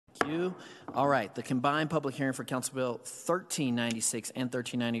you. All right, the combined public hearing for Council Bill 1396 and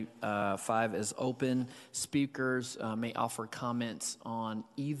 1395 is open. Speakers may offer comments on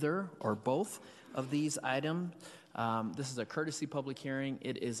either or both of these items. This is a courtesy public hearing.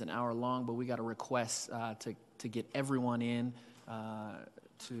 It is an hour long, but we got a request to get everyone in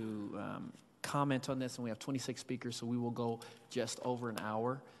to comment on this, and we have 26 speakers, so we will go just over an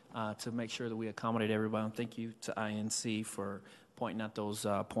hour to make sure that we accommodate everybody. And thank you to INC for pointing out those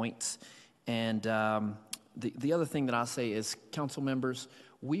points. And the other thing that I'll say is, council members,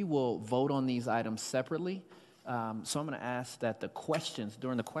 we will vote on these items separately. So I'm going to ask that the questions,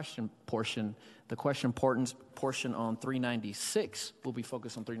 during the question portion, the question portion on 396 will be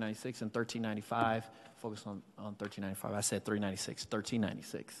focused on 396, and 1395 focused on 1395. I said 396,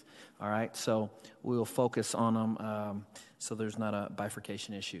 1396. All right, so we will focus on them so there's not a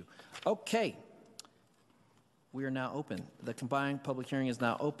bifurcation issue. Okay. We are now open. The combined public hearing is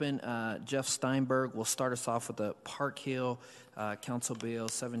now open. Jeff Steinberg will start us off with the Parkhill Council Bill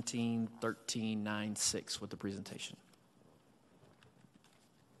 17-1396 with the presentation.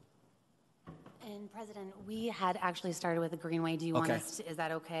 And President, we had actually started with the Greenway. Do you want us to, is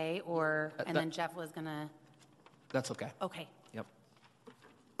that okay? Or, and then Jeff was gonna. That's okay. Okay. Yep.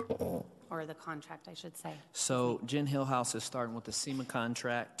 Or the contract, I should say. So Jen Hilhouse is starting with the SEMA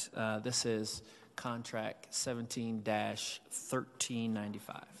contract. This is contract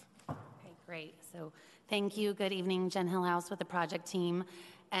 17-1395. Okay, great. So thank you. Good evening, Jen Hilhouse with the project team.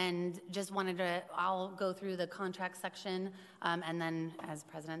 And just wanted to, I'll go through the contract section, and then, as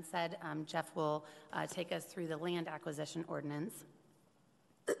President said, Jeff will take us through the land acquisition ordinance.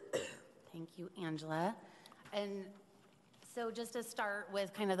 Thank you, Angela. And so just to start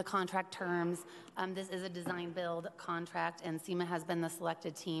with kind of the contract terms, this is a design build contract, and SEMA has been the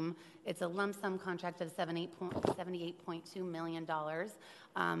selected team. It's a lump sum contract of $78.2 million.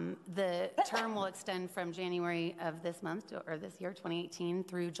 The term will extend from January of this month, or this year, 2018,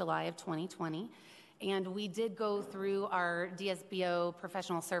 through July of 2020. And we did go through our DSBO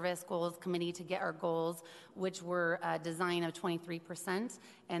Professional Service Goals Committee to get our goals, which were a design of 23%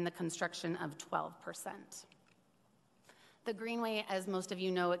 and the construction of 12%. The Greenway, as most of you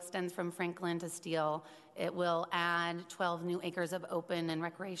know, extends from Franklin to Steele. It will add 12 new acres of open and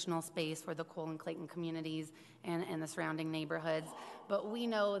recreational space for the Cole and Clayton communities and the surrounding neighborhoods. But we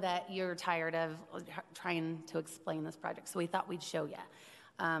know that you're tired of trying to explain this project, so we thought we'd show you.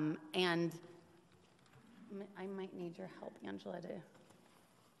 And I might need your help, Angela, to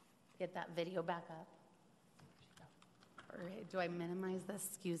get that video back up. All right, do I minimize this?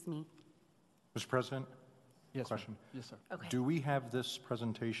 Excuse me. Mr. President? Yes, question. Yes, sir. Okay. Do we have this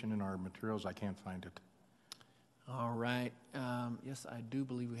presentation in our materials? I can't find it. All right. Yes, I do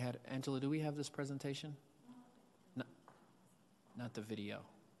believe we had. Angela, do we have this presentation? No, not the video.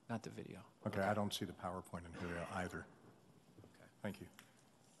 Not the video. Okay, I don't see the PowerPoint in here either. Okay. Thank you.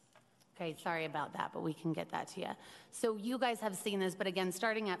 Okay, sorry about that, but we can get that to you. So you guys have seen this, but again,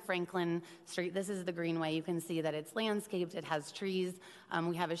 starting at Franklin Street, this is the Greenway. You can see that it's landscaped, it has trees.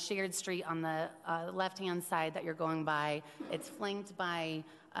 We have a shared street on the left-hand side that you're going by. It's flanked by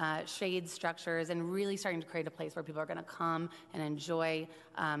shade structures and really starting to create a place where people are gonna come and enjoy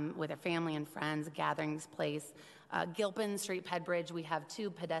with their family and friends, a gatherings place. Gilpin Street Ped Bridge, we have 2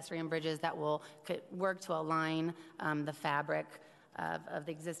 pedestrian bridges that will work to align the fabric of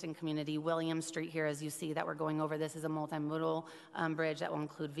the existing community. William Street here, as you see that we're going over, this is a multimodal bridge that will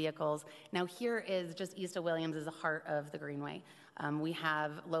include vehicles. Now here is just east of Williams is the heart of the Greenway. We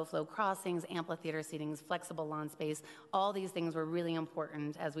have low flow crossings, amphitheater seatings, flexible lawn space. All these things were really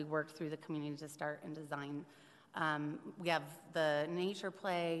important as we worked through the community to start and design. We have the nature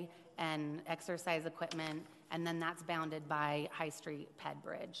play and exercise equipment, and then that's bounded by High Street Ped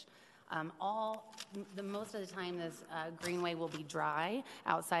Bridge. Most of the time, this Greenway will be dry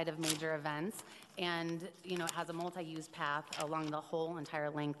outside of major events, and it has a multi-use path along the whole entire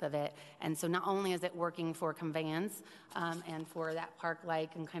length of it. And so not only is it working for conveyance and for that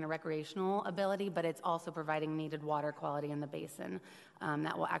park-like and kind of recreational ability, but it's also providing needed water quality in the basin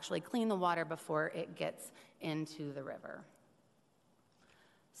that will actually clean the water before it gets into the river.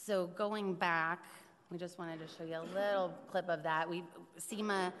 So going back, we just wanted to show you a little clip of that.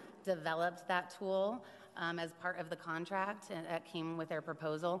 SEMA developed that tool as part of the contract that came with their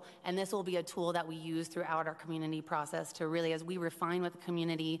proposal. And this will be a tool that we use throughout our community process to really, as we refine with the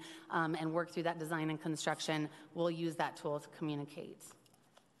community and work through that design and construction, we'll use that tool to communicate.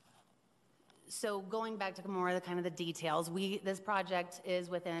 So going back to more of the kind of the details, this project is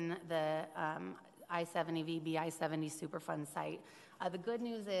within the I-70 VB I-70 Superfund site. The good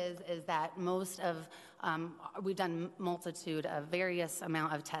news is that most of, we've done multitude of various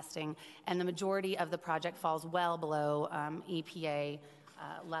amount of testing, and the majority of the project falls well below EPA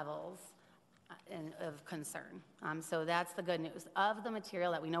levels of concern. So that's the good news. Of the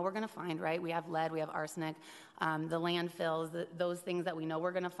material that we know we're going to find, right? We have lead, we have arsenic, the landfills, those things that we know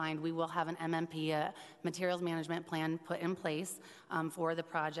we're going to find, we will have an MMP, a materials management plan put in place for the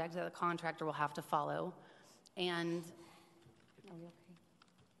project that the contractor will have to follow. And, are we okay?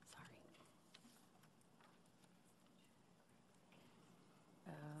 Sorry.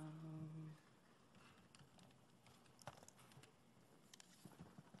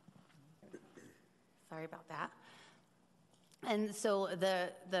 Sorry about that. And so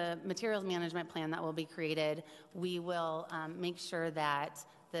the materials management plan that will be created, we will make sure that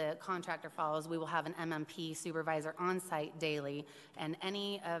the contractor follows. We will have an MMP supervisor on site daily, and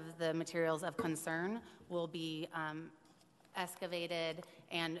any of the materials of concern will be excavated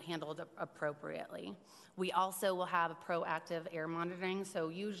and handled appropriately. We also will have proactive air monitoring, so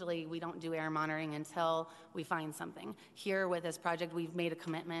usually we don't do air monitoring until we find something. Here with this project, we've made a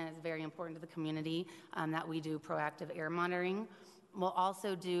commitment, it's very important to the community, that we do proactive air monitoring. We'll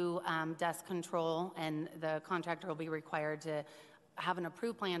also do dust control, and the contractor will be required to have an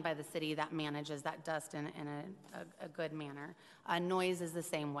approved plan by the city that manages that dust in a good manner. Noise is the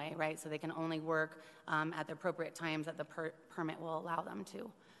same way, right? So they can only work at the appropriate times that the permit will allow them to.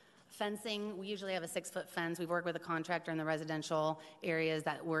 Fencing, we usually have a 6-foot fence. We've worked with a contractor in the residential areas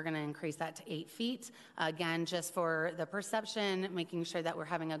that we're going to increase that to 8 feet. Again, just for the perception, making sure that we're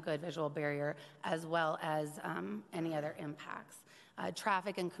having a good visual barrier as well as any other impacts.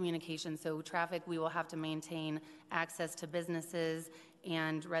 Traffic and communication. So traffic, we will have to maintain access to businesses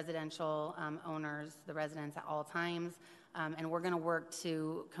and residential owners, the residents at all times. And we're going to work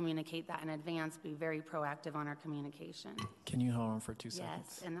to communicate that in advance, be very proactive on our communication. Can you hold on for 2 seconds?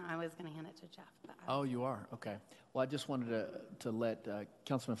 Yes, and I was going to hand it to Jeff. But Oh, you are? Okay. Well, I just wanted to let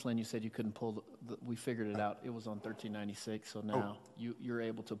Councilman Flynn, you said you couldn't pull, we figured it out. It was on 1396, so now you're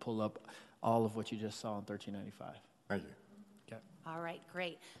able to pull up all of what you just saw on 1395. Thank you. Okay. All right,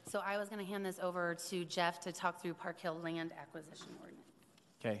 great. So I was going to hand this over to Jeff to talk through Parkhill land acquisition ordinance.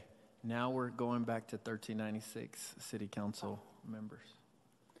 Okay. Now we're going back to 1396, City Council members.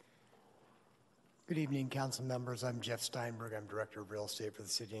 Good evening, council members. I'm Jeff Steinberg. I'm Director of Real Estate for the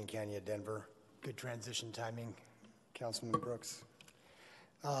City and County of Denver. Good transition timing, Councilman Brooks.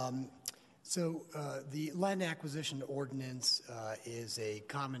 The land acquisition ordinance is a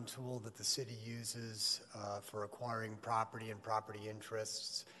common tool that the city uses for acquiring property and property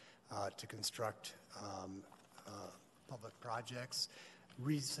interests to construct public projects.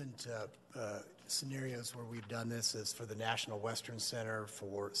 Recent scenarios where we've done this is for the National Western Center,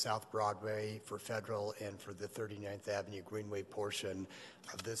 for South Broadway, for Federal, and for the 39th Avenue Greenway portion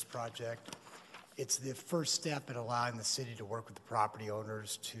of this project. It's the first step in allowing the city to work with the property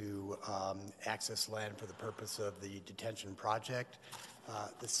owners to access land for the purpose of the detention project.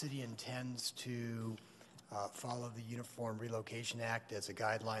 The city intends to follow the Uniform Relocation Act as a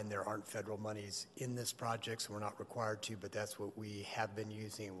guideline. There aren't federal monies in this project, so we're not required to, but that's what we have been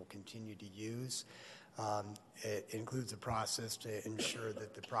using and will continue to use. It includes a process to ensure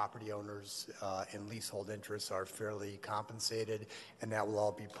that the property owners and leasehold interests are fairly compensated, and that will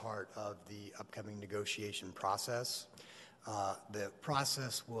all be part of the upcoming negotiation process. The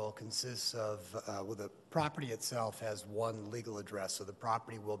process will consist of, the property itself has one legal address, so the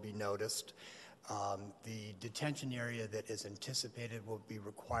property will be noticed. The detention area that is anticipated will be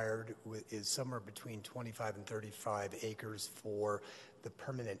required is somewhere between 25 and 35 acres for the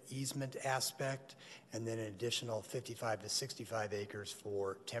permanent easement aspect, and then an additional 55 to 65 acres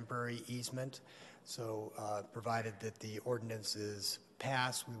for temporary easement. So provided that the ordinance is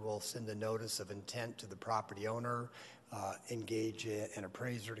passed, we will send a notice of intent to the property owner, engage an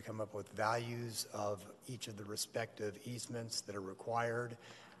appraiser to come up with values of each of the respective easements that are required.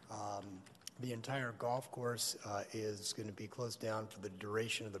 The entire golf course is going to be closed down for the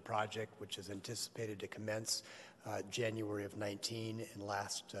duration of the project, which is anticipated to commence January of 19 and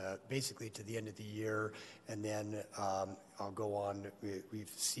last basically to the end of the year. And then I'll go on. We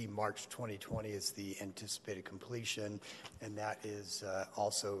see March 2020 as the anticipated completion, and that is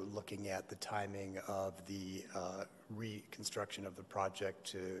also looking at the timing of the reconstruction of the project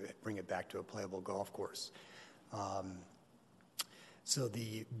to bring it back to a playable golf course. So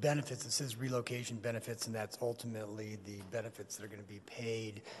the benefits, it says relocation benefits, and that's ultimately the benefits that are going to be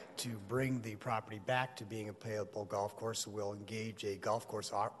paid to bring the property back to being a playable golf course. So we'll engage a golf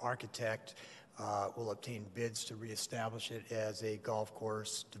course architect will obtain bids to reestablish it as a golf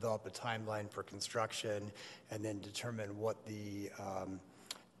course, develop a timeline for construction, and then determine what the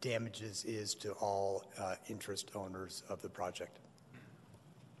damages is to all interest owners of the project.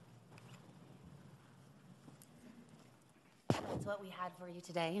 That's what we had for you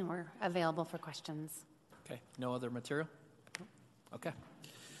today, and we're available for questions. Okay, no other material? Okay.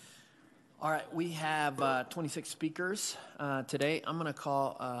 All right, we have 26 speakers today. I'm going to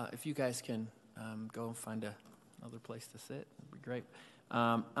call, if you guys can go and find another place to sit, it'd be great.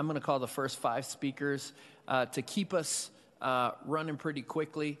 I'm going to call the first 5 speakers. To keep us running pretty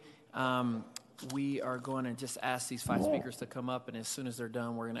quickly, we are going to just ask these 5 speakers to come up, and as soon as they're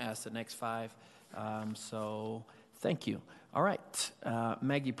done, we're going to ask the next 5. So thank you. All right,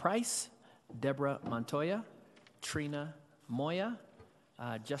 Maggie Price, Deborah Montoya, Trina Moya,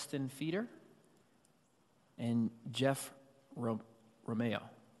 Justin Feider, and Jeff Romeo.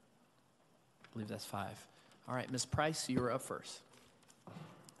 I believe that's 5. All right, Ms. Price, you are up first.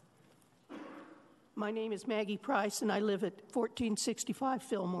 My name is Maggie Price, and I live at 1465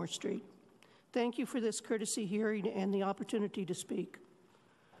 Fillmore Street. Thank you for this courtesy hearing and the opportunity to speak.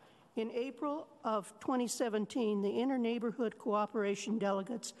 In April of 2017, the Inter-Neighborhood Cooperation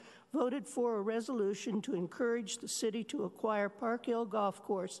delegates voted for a resolution to encourage the city to acquire Parkhill Golf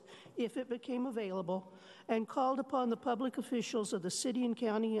Course if it became available, and called upon the public officials of the city and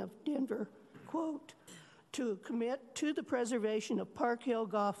county of Denver, quote, to commit to the preservation of Parkhill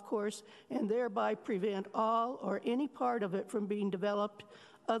Golf Course and thereby prevent all or any part of it from being developed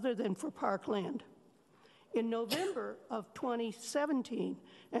other than for parkland. In November of 2017,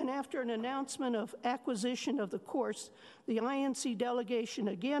 and after an announcement of acquisition of the course, the INC delegation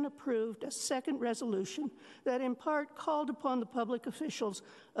again approved a second resolution that in part called upon the public officials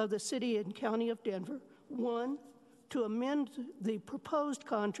of the city and county of Denver, 1, to amend the proposed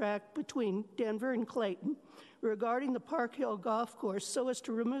contract between Denver and Clayton regarding the Parkhill Golf Course so as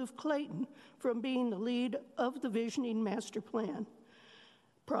to remove Clayton from being the lead of the visioning master plan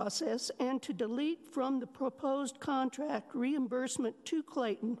process, and to delete from the proposed contract reimbursement to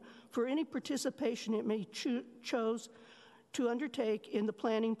Clayton for any participation it may choose to undertake in the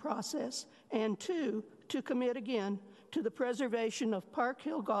planning process, and 2, to commit again to the preservation of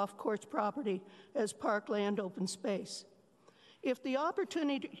Parkhill Golf Course property as parkland open space. If the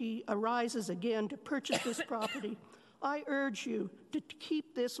opportunity arises again to purchase this property, I urge you to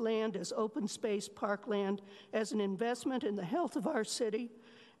keep this land as open space parkland as an investment in the health of our city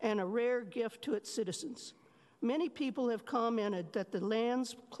and a rare gift to its citizens. Many people have commented that the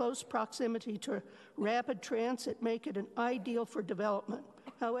land's close proximity to rapid transit make it an ideal for development.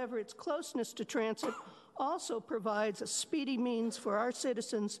 However, its closeness to transit also provides a speedy means for our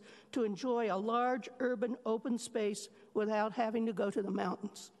citizens to enjoy a large urban open space without having to go to the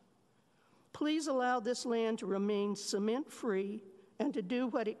mountains. Please allow this land to remain cement-free and to do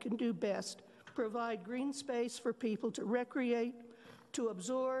what it can do best, provide green space for people to recreate, to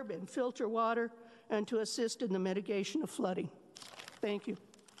absorb and filter water, and to assist in the mitigation of flooding. Thank you.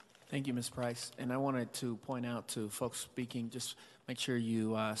 Thank you, Ms. Price. And I wanted to point out to folks speaking, just make sure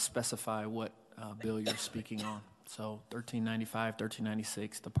you specify what bill you're speaking on. So 1395,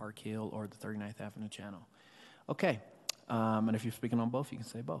 1396, the Parkhill, or the 39th Avenue channel. Okay, and if you're speaking on both, you can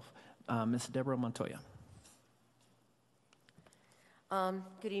say both. Ms. Deborah Montoya.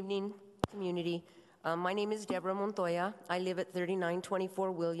 Good evening, community. My name is Deborah Montoya. I live at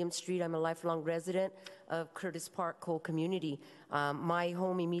 3924 William Street. I'm a lifelong resident of Curtis Park Coal Community. My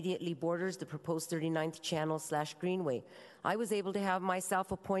home immediately borders the proposed 39th Channel/Greenway. I was able to have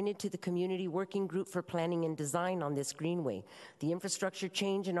myself appointed to the Community Working Group for Planning and Design on this greenway. The infrastructure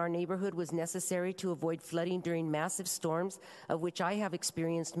change in our neighborhood was necessary to avoid flooding during massive storms, of which I have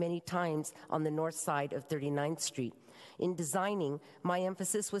experienced many times on the north side of 39th Street. In designing, my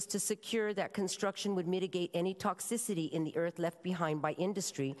emphasis was to secure that construction would mitigate any toxicity in the earth left behind by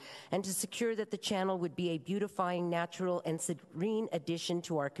industry, and to secure that the channel would be a beautifying, natural, and serene addition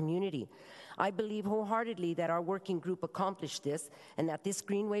to our community. I believe wholeheartedly that our working group accomplished this, and that this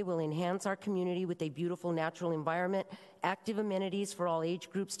greenway will enhance our community with a beautiful natural environment, active amenities for all age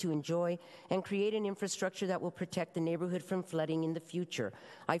groups to enjoy, and create an infrastructure that will protect the neighborhood from flooding in the future.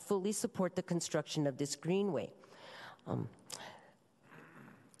 I fully support the construction of this greenway.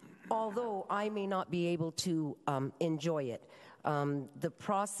 Although I may not be able to enjoy it, The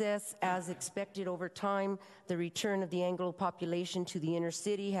process, as expected over time, the return of the Anglo population to the inner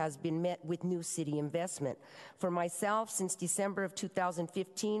city has been met with new city investment. For myself, since December of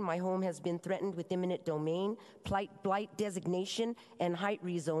 2015, my home has been threatened with eminent domain, blight designation, and height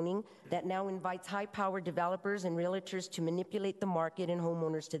rezoning that now invites high-powered developers and realtors to manipulate the market and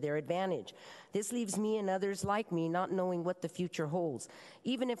homeowners to their advantage. This leaves me and others like me not knowing what the future holds.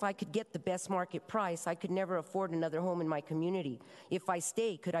 Even if I could get the best market price, I could never afford another home in my community. If I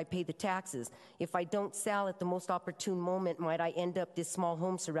stay, could I pay the taxes? If I don't sell at the most opportune moment, might I end up this small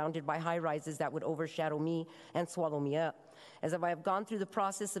home surrounded by high-rises that would overshadow me and swallow me up? As I have gone through the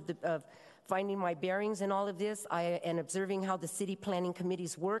process of finding my bearings in all of this, and observing how the city planning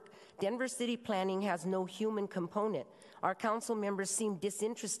committees work, Denver City Planning has no human component. Our council members seem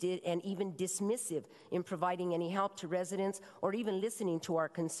disinterested and even dismissive in providing any help to residents or even listening to our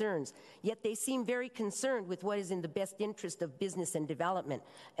concerns. Yet they seem very concerned with what is in the best interest of business and development,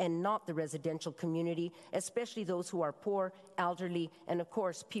 and not the residential community, especially those who are poor, elderly, and of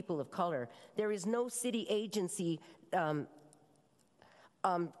course, people of color. There is no city agency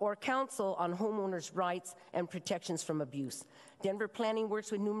or council on homeowners' rights and protections from abuse. Denver Planning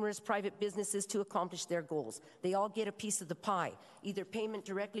works with numerous private businesses to accomplish their goals. They all get a piece of the pie, either payment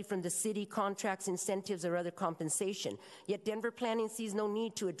directly from the city, contracts, incentives, or other compensation. Yet Denver Planning sees no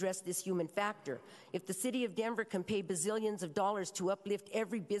need to address this human factor. If the city of Denver can pay bazillions of dollars to uplift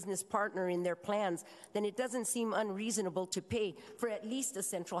every business partner in their plans, then it doesn't seem unreasonable to pay for at least a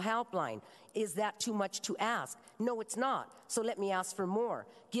central helpline. Is that too much to ask? No, it's not. So let me ask for more.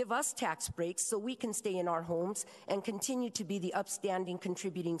 Give us tax breaks so we can stay in our homes and continue to be the upstanding,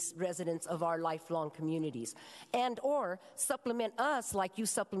 contributing residents of our lifelong communities. And or supplement us like you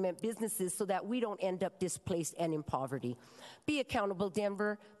supplement businesses so that we don't end up displaced and in poverty. Be accountable,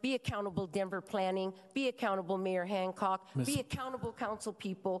 Denver. Be accountable, Denver Planning. Be accountable, Mayor Hancock. Be accountable, council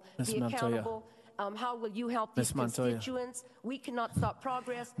people. Be accountable. How will you help these constituents? We cannot stop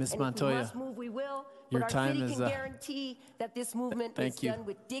progress. Ms. And Montoya, if we must move, we will. your But our time city is can guarantee that this movement is done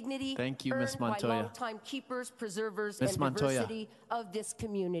with dignity, Thank you, Ms. earned by Montoya. longtime keepers, preservers, Ms. and Montoya. diversity of this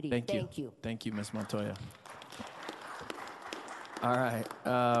community. Thank you. Thank you, Ms. Montoya. All right.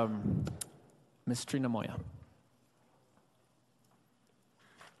 Ms. Trina Moya.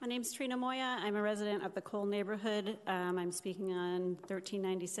 My name's Trina Moya. I'm a resident of the Cole neighborhood. I'm speaking on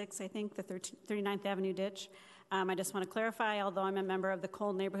 1396, I think, the 39th Avenue ditch. I just want to clarify, although I'm a member of the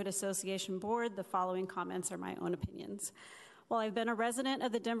Cole Neighborhood Association Board, the following comments are my own opinions. While I've been a resident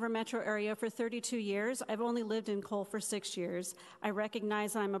of the Denver metro area for 32 years, I've only lived in Cole for 6 years. I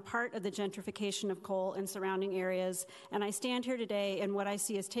recognize I'm a part of the gentrification of Cole and surrounding areas, and I stand here today in what I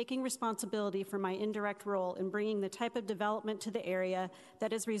see as taking responsibility for my indirect role in bringing the type of development to the area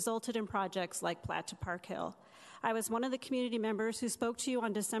that has resulted in projects like Platte to Parkhill. I was one of the community members who spoke to you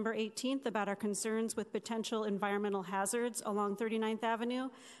on December 18th about our concerns with potential environmental hazards along 39th Avenue,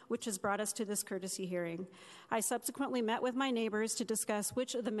 which has brought us to this courtesy hearing. I subsequently met with my neighbors to discuss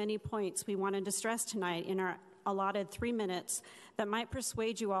which of the many points we wanted to stress tonight in our allotted 3 minutes that might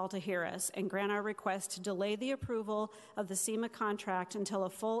persuade you all to hear us and grant our request to delay the approval of the SEMA contract until a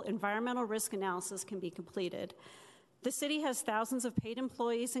full environmental risk analysis can be completed. The city has thousands of paid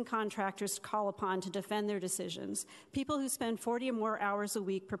employees and contractors to call upon to defend their decisions, people who spend 40 or more hours a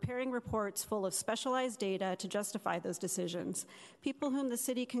week preparing reports full of specialized data to justify those decisions, people whom the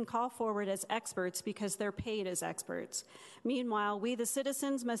city can call forward as experts because they're paid as experts. Meanwhile, we, the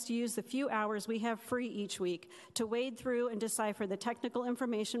citizens, must use the few hours we have free each week to wade through and decipher the technical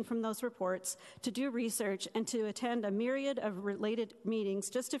information from those reports, to do research, and to attend a myriad of related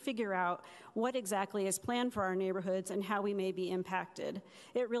meetings just to figure out what exactly is planned for our neighborhoods and how we may be impacted.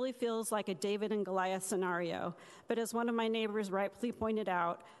 It really feels like a David and Goliath scenario. But as one of my neighbors rightfully pointed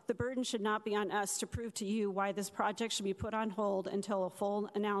out, the burden should not be on us to prove to you why this project should be put on hold until a full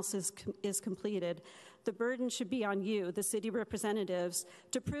analysis is completed. The burden should be on you, the city representatives,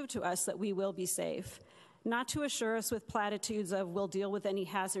 to prove to us that we will be safe. Not to assure us with platitudes of we'll deal with any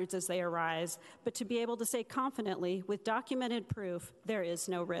hazards as they arise, but to be able to say confidently, with documented proof, there is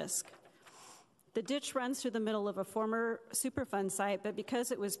no risk. The ditch runs through the middle of a former Superfund site, but because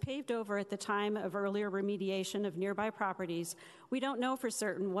it was paved over at the time of earlier remediation of nearby properties, we don't know for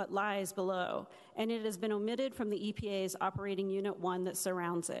certain what lies below, and it has been omitted from the EPA's Operating Unit 1 that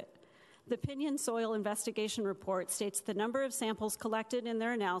surrounds it. The Pinion Soil Investigation Report states the number of samples collected in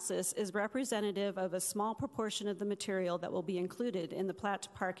their analysis is representative of a small proportion of the material that will be included in the Platte to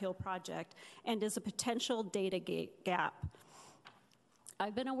Parkhill project and is a potential data gap.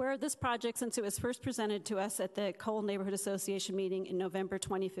 I've been aware of this project since it was first presented to us at the Cole Neighborhood Association meeting in November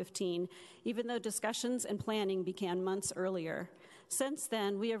 2015, even though discussions and planning began months earlier. Since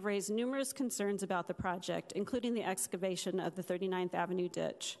then, we have raised numerous concerns about the project, including the excavation of the 39th Avenue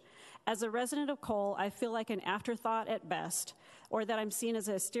ditch. As a resident of Cole, I feel like an afterthought at best, or that I'm seen as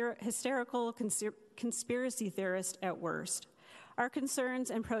a hysterical conspiracy theorist at worst. Our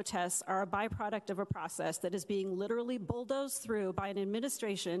concerns and protests are a byproduct of a process that is being literally bulldozed through by an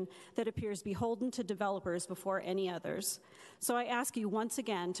administration that appears beholden to developers before any others. So I ask you once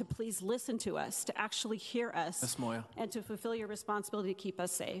again to please listen to us, to actually hear us, Ms. Moya. and to fulfill your responsibility to keep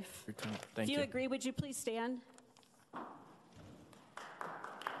us safe. Thank If you. you agree, would you please stand?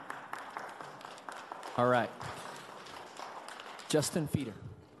 All right. Justin Feider.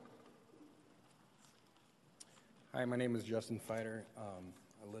 Hi, my name is Justin Feider.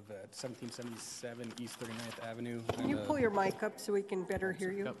 I live at 1777 East 39th Avenue. Can you pull your mic up so we can better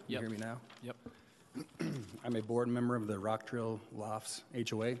hear you? Yep. You hear me now? Yep. I'm a board member of the Rock Trail Lofts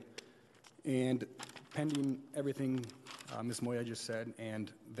HOA, and pending everything Ms. Moya just said,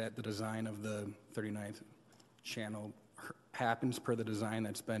 and that the design of the 39th channel happens per the design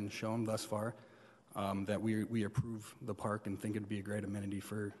that's been shown thus far, that we approve the park and think it'd be a great amenity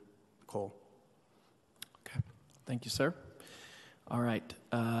for Cole. Okay. Thank you, sir. All right.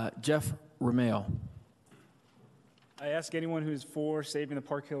 Jeff Romeo. I ask anyone who's for saving the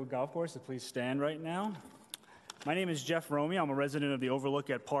Parkhill Golf Course to please stand right now. My name is Jeff Romeo. I'm a resident of the Overlook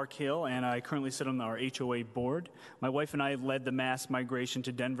at Parkhill, and I currently sit on our HOA board. My wife and I led the mass migration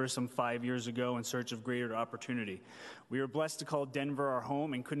to Denver some 5 years ago in search of greater opportunity. We were blessed to call Denver our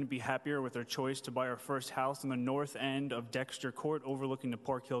home and couldn't be happier with our choice to buy our first house on the north end of Dexter Court overlooking the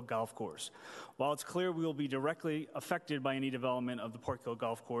Parkhill Golf Course. While it's clear we will be directly affected by any development of the Parkhill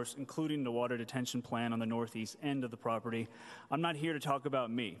Golf Course, including the water detention plan on the northeast end of the property, I'm not here to talk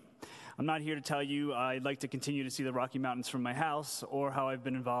about me. I'm not here to tell you I'd like to continue to see the Rocky Mountains from my house, or how I've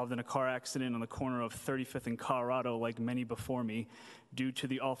been involved in a car accident on the corner of 35th and Colorado like many before me due to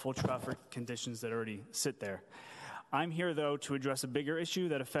the awful traffic conditions that already sit there. I'm here, though, to address a bigger issue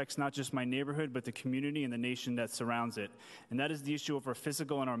that affects not just my neighborhood, but the community and the nation that surrounds it, and that is the issue of our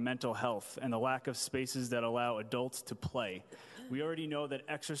physical and our mental health and the lack of spaces that allow adults to play. We already know that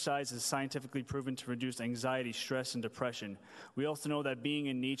exercise is scientifically proven to reduce anxiety, stress, and depression. We also know that being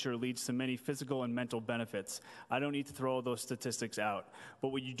in nature leads to many physical and mental benefits. I don't need to throw all those statistics out. But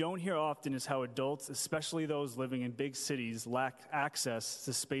what you don't hear often is how adults, especially those living in big cities, lack access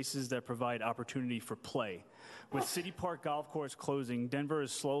to spaces that provide opportunity for play. With City Park Golf Course closing, Denver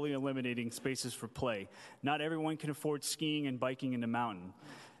is slowly eliminating spaces for play. Not everyone can afford skiing and biking in the mountain.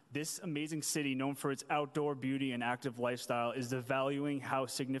 This amazing city, known for its outdoor beauty and active lifestyle, is devaluing how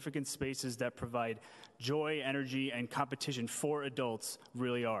significant spaces that provide joy, energy, and competition for adults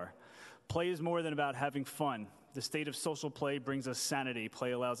really are. Play is more than about having fun. The state of social play brings us sanity.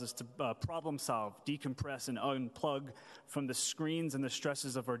 Play allows us to problem solve, decompress, and unplug from the screens and the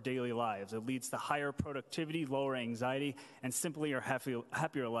stresses of our daily lives. It leads to higher productivity, lower anxiety, and simply a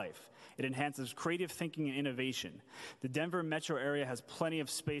happier life. It enhances creative thinking and innovation. The Denver metro area has plenty of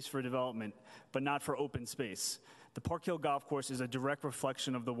space for development, but not for open space. The Parkhill Golf Course is a direct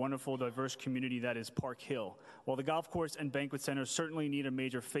reflection of the wonderful, diverse community that is Parkhill. While the golf course and banquet center certainly need a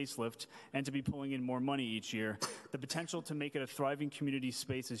major facelift and to be pulling in more money each year, the potential to make it a thriving community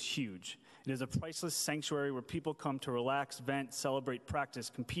space is huge. It is a priceless sanctuary where people come to relax, vent, celebrate, practice,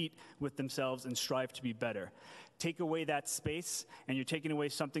 compete with themselves, and strive to be better. Take away that space, and you're taking away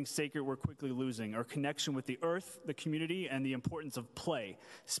something sacred we're quickly losing, our connection with the earth, the community, and the importance of play.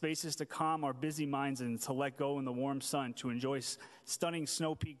 Spaces to calm our busy minds and to let go in the warm sun, to enjoy stunning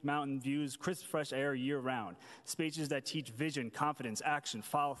snow-peaked mountain views, crisp, fresh air year-round. Spaces that teach vision, confidence, action,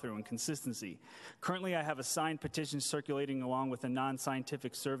 follow-through, and consistency. Currently, I have a signed petition circulating along with a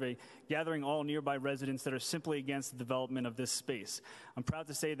non-scientific survey, gathering all nearby residents that are simply against the development of this space. I'm proud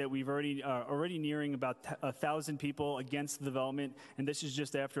to say that we've already nearing about 1,000 people against the development, and this is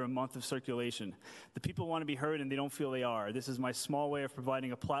just after a month of circulation. The people want to be heard, and they don't feel they are. This is my small way of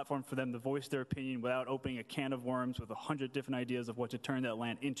providing a platform for them to voice their opinion without opening a can of worms with 100 different ideas of what to turn that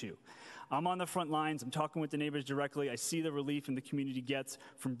land into. I'm on the front lines. I'm talking with the neighbors directly. I see the relief in the community gets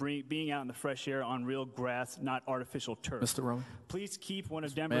from being out in the fresh air on real grass, not artificial turf. Mr. Roman. Please keep one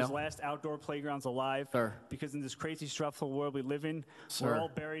of Denver's last outdoor playgrounds alive, Sir. because in this crazy, stressful world we live in, Sir. we're all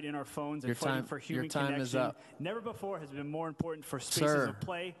buried in our phones and fighting for human your time connection. is up. Never before has it been more important for spaces Sir, of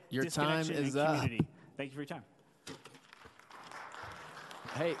play, your time disconnection, is and up. community. Thank you for your time.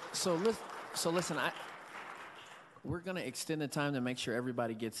 Hey, so listen, we're going to extend the time to make sure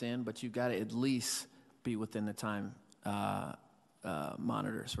everybody gets in, but you've got to at least be within the time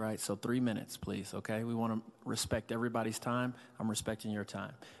monitors, right? So 3 minutes, please, okay? We want to respect everybody's time. I'm respecting your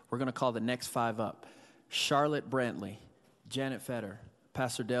time. We're going to call the next 5 up. Charlotte Brently, Janet Feider,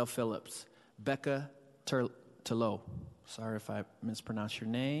 Pastor Dale Phillips, Beckah Terlouw, sorry if I mispronounced your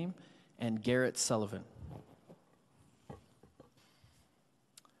name, and Garret Sullivan.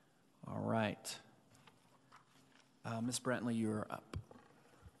 All right. Ms. Brently, you are up.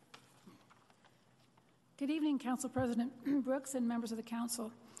 Good evening, Council President Brooks and members of the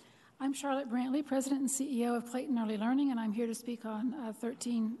Council. I'm Charlotte Brently, President and CEO of Clayton Early Learning, and I'm here to speak on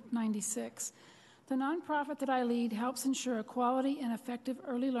 1396. The nonprofit that I lead helps ensure a quality and effective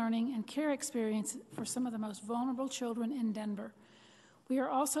early learning and care experience for some of the most vulnerable children in Denver. We are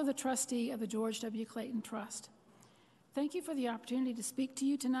also the trustee of the George W. Clayton Trust. Thank you for the opportunity to speak to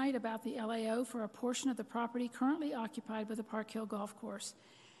you tonight about the LAO for a portion of the property currently occupied by the Parkhill Golf Course.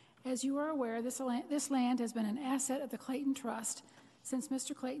 As you are aware, this land has been an asset of the Clayton Trust since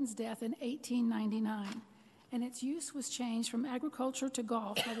Mr. Clayton's death in 1899, and its use was changed from agriculture to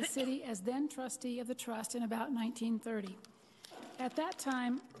golf by the city as then trustee of the trust in about 1930. At that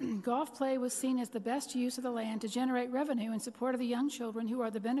time, golf play was seen as the best use of the land to generate revenue in support of the young children who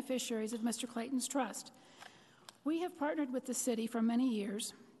are the beneficiaries of Mr. Clayton's trust. We have partnered with the city for many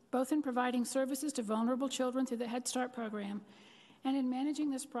years, both in providing services to vulnerable children through the Head Start program and in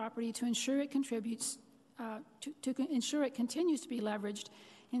managing this property to ensure it contributes, ensure it continues to be leveraged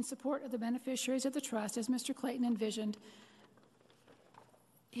in support of the beneficiaries of the trust as Mr. Clayton envisioned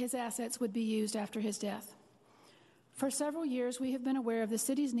his assets would be used after his death. For several years, we have been aware of the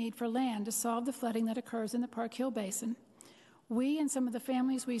city's need for land to solve the flooding that occurs in the Parkhill Basin. We and some of the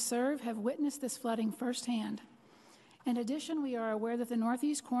families we serve have witnessed this flooding firsthand. In addition, we are aware that the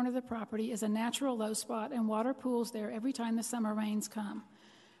northeast corner of the property is a natural low spot and water pools there every time the summer rains come.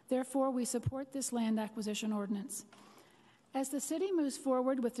 Therefore, we support this land acquisition ordinance. As the city moves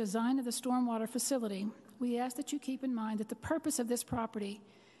forward with design of the stormwater facility, we ask that you keep in mind that the purpose of this property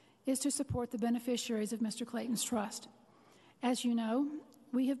is to support the beneficiaries of Mr. Clayton's trust. As you know,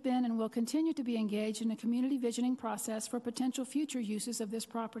 we have been and will continue to be engaged in a community visioning process for potential future uses of this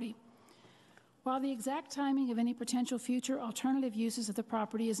property. While the exact timing of any potential future alternative uses of the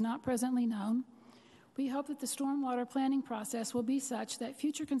property is not presently known, we hope that the stormwater planning process will be such that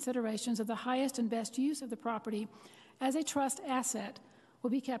future considerations of the highest and best use of the property as a trust asset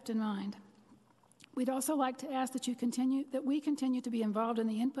will be kept in mind. We'd also like to ask that we continue to be involved in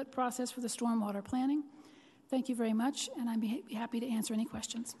the input process for the stormwater planning. Thank you very much, and I'd be happy to answer any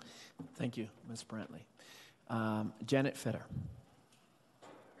questions. Thank you, Ms. Brently. Janet Feider.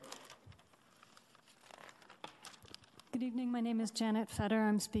 Good evening. My name is Janet Feider.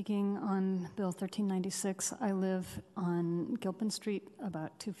 I'm speaking on Bill 1396. I live on Gilpin Street,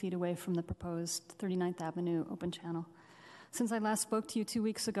 about 2 feet away from the proposed 39th Avenue open channel. Since I last spoke to you 2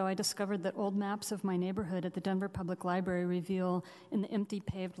 weeks ago, I discovered that old maps of my neighborhood at the Denver Public Library reveal in the empty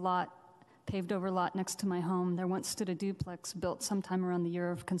paved over lot next to my home, there once stood a duplex built sometime around the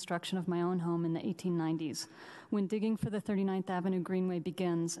year of construction of my own home in the 1890s. When digging for the 39th Avenue Greenway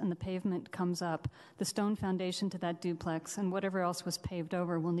begins and the pavement comes up, the stone foundation to that duplex and whatever else was paved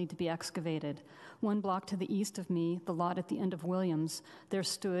over will need to be excavated. 1 block to the east of me, the lot at the end of Williams, there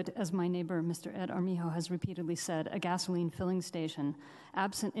stood, as my neighbor, Mr. Ed Armejo, has repeatedly said, a gasoline filling station.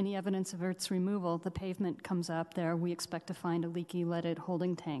 Absent any evidence of its removal, the pavement comes up there, we expect to find a leaky leaded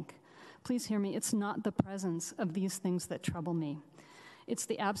holding tank. Please hear me, it's not the presence of these things that trouble me. It's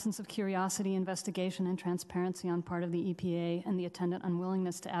the absence of curiosity, investigation, and transparency on part of the EPA and the attendant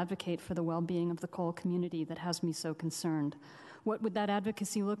unwillingness to advocate for the well-being of the coal community that has me so concerned. What would that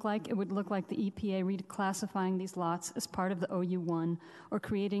advocacy look like? It would look like the EPA reclassifying these lots as part of the OU1 or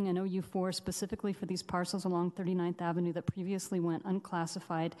creating an OU4 specifically for these parcels along 39th Avenue that previously went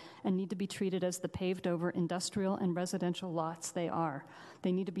unclassified and need to be treated as the paved-over industrial and residential lots they are.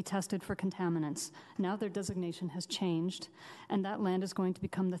 They need to be tested for contaminants. Now their designation has changed, and that land is going to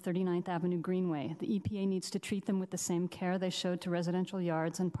become the 39th Avenue Greenway. The EPA needs to treat them with the same care they showed to residential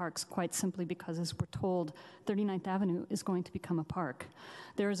yards and parks, quite simply because, as we're told, 39th Avenue is going to become a park.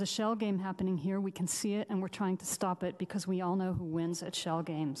 There is a shell game happening here. We can see it, and we're trying to stop it because we all know who wins at shell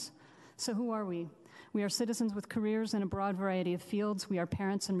games. So who are we? We are citizens with careers in a broad variety of fields. We are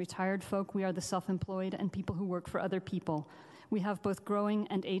parents and retired folk. We are the self-employed and people who work for other people. We have both growing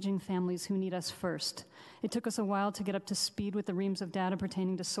and aging families who need us first. It took us a while to get up to speed with the reams of data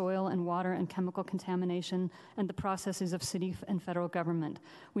pertaining to soil and water and chemical contamination and the processes of city and federal government.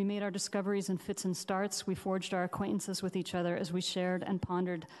 We made our discoveries in fits and starts. We forged our acquaintances with each other as we shared and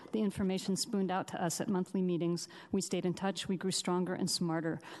pondered the information spooned out to us at monthly meetings. We stayed in touch. We grew stronger and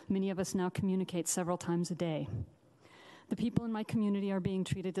smarter. Many of us now communicate several times a day. The people in my community are being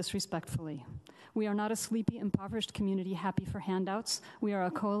treated disrespectfully. We are not a sleepy, impoverished community happy for handouts. We are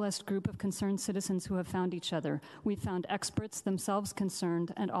a coalesced group of concerned citizens who have found each other. We've found experts themselves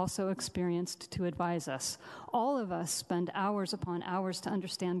concerned and also experienced to advise us. All of us spend hours upon hours to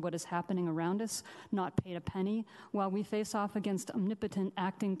understand what is happening around us, not paid a penny, while we face off against omnipotent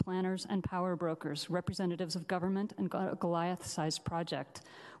acting planners and power brokers, representatives of government and a Goliath-sized project.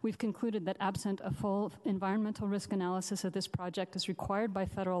 We've concluded that absent a full environmental risk analysis of this project as required by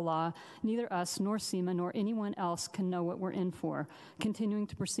federal law, neither us nor SEMA nor anyone else can know what we're in for. Continuing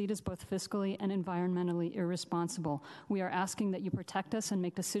to proceed is both fiscally and environmentally irresponsible. We are asking that you protect us and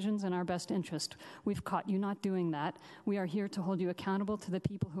make decisions in our best interest. We've caught you not doing that. We are here to hold you accountable to the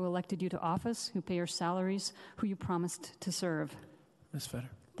people who elected you to office, who pay your salaries, who you promised to serve. Ms. Feider.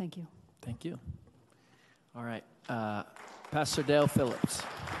 Thank you. Thank you. All right. Pastor Dale Phillips.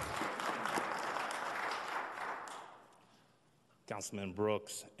 Councilman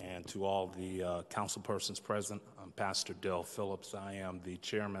Brooks, and to all the council persons present, I'm Pastor Dale Phillips. I am the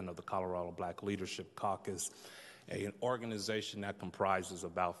chairman of the Colorado Black Leadership Caucus, an organization that comprises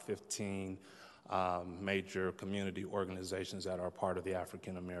about 15 major community organizations that are part of the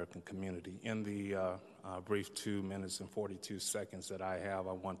African American community. In the brief 2 minutes and 42 seconds that I have,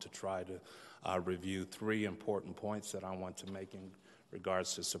 I want to try to review 3 important points that I want to make in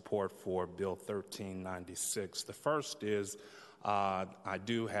regards to support for Bill 1396. The first is I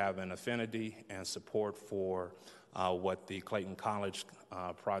do have an affinity and support for what the Clayton College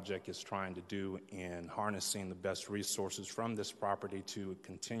project is trying to do in harnessing the best resources from this property to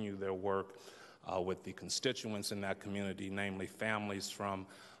continue their work with the constituents in that community, namely families from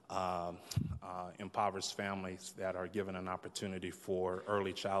impoverished families that are given an opportunity for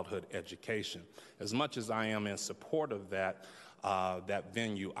early childhood education. As much as I am in support of that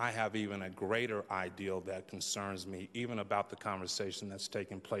venue, I have even a greater ideal that concerns me, even about the conversation that's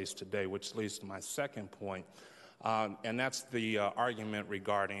taking place today, which leads to my second point, and that's the argument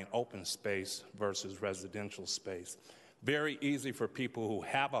regarding open space versus residential space. Very easy for people who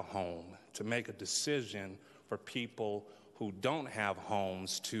have a home to make a decision for people who don't have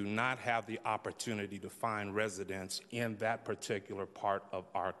homes to not have the opportunity to find residence in that particular part of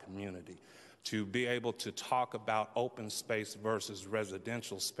our community. To be able to talk about open space versus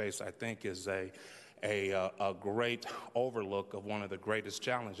residential space, I think, is a great overlook of one of the greatest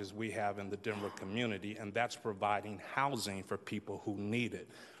challenges we have in the Denver community, and that's providing housing for people who need it.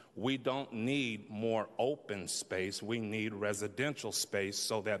 We don't need more open space. We need residential space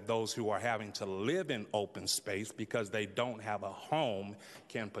so that those who are having to live in open space because they don't have a home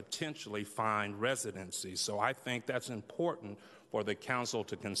can potentially find residency. So I think that's important for the council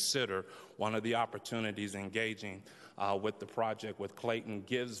to consider. One of the opportunities engaging with the project with Clayton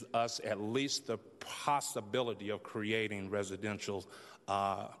gives us at least the possibility of creating residential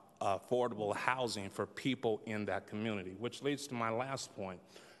affordable housing for people in that community, which leads to my last point.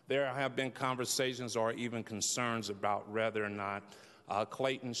 There have been conversations or even concerns about whether or not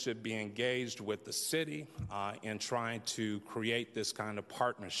Clayton should be engaged with the city in trying to create this kind of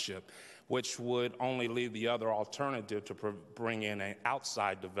partnership, which would only leave the other alternative to bring in an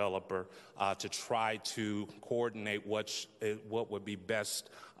outside developer to try to coordinate what would be best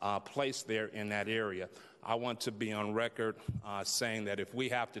placed there in that area. I want to be on record saying that if we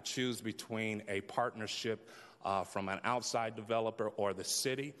have to choose between a partnership from an outside developer or the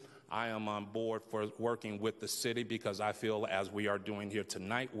city, I am on board for working with the city because I feel, as we are doing here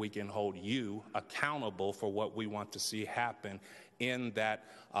tonight, we can hold you accountable for what we want to see happen in that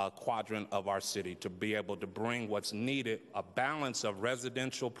quadrant of our city, to be able to bring what's needed, a balance of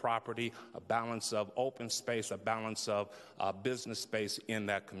residential property, a balance of open space, a balance of business space in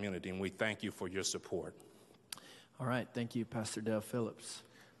that community. And we thank you for your support. All right. Thank you, Pastor Dale Phillips.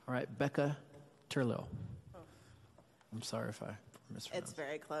 All right. Beckah Terlouw. I'm sorry if I mispronounced. It's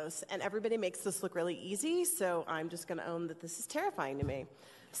very close. And everybody makes this look really easy, so I'm just going to own that this is terrifying to me.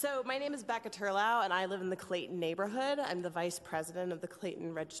 So my name is Beckah Terlouw, and I live in the Clayton neighborhood. I'm the vice president of the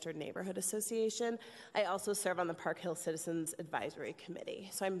Clayton Registered Neighborhood Association. I also serve on the Parkhill Citizens Advisory Committee.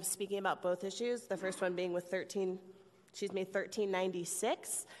 So I'm speaking about both issues, the first one being with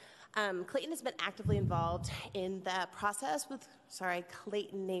 1396. Clayton has been actively involved in that process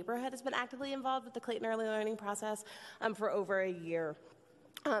Clayton neighborhood has been actively involved with the Clayton early learning process for over a year.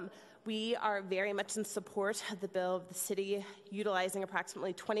 We are very much in support of the bill of the city utilizing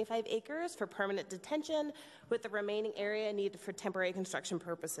approximately 25 acres for permanent detention with the remaining area needed for temporary construction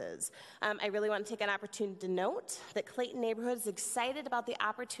purposes. I really want to take an opportunity to note that Clayton neighborhood is excited about the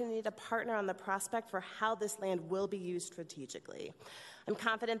opportunity to partner on the prospect for how this land will be used strategically. I'm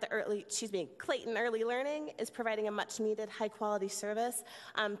confident that Clayton Early Learning is providing a much-needed, high-quality service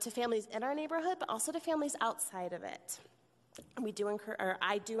to families in our neighborhood, but also to families outside of it.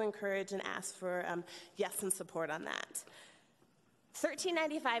 I do encourage and ask for yes and support on that.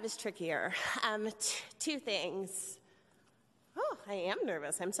 1395 is trickier. Two things. Oh, I am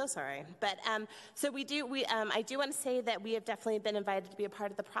nervous. I'm so sorry. But I do want to say that we have definitely been invited to be a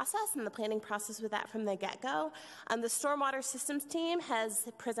part of the process and the planning process with that from the get-go. The Stormwater Systems team has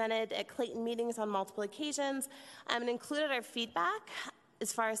presented at Clayton meetings on multiple occasions and included our feedback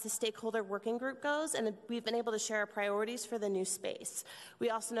as far as the stakeholder working group goes, and we've been able to share our priorities for the new space.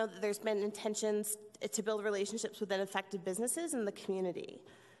 We also know that there's been intentions to build relationships with affected businesses in the community.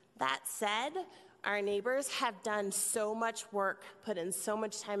 That said, our neighbors have done so much work, put in so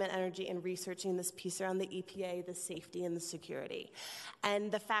much time and energy in researching this piece around the EPA, the safety, and the security.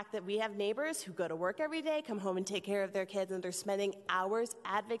 And the fact that we have neighbors who go to work every day, come home and take care of their kids, and they're spending hours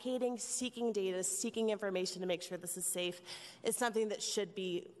advocating, seeking data, seeking information to make sure this is safe, is something that should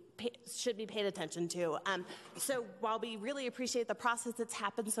be paid attention to. So while we really appreciate the process that's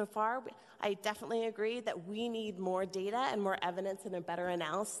happened so far, I definitely agree that we need more data and more evidence and a better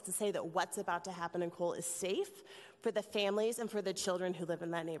analysis to say that what's about to happen in Cole is safe for the families and for the children who live in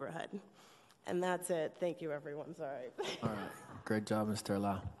that neighborhood. And that's it. Thank you, everyone. Sorry. All right. Great job, Ms.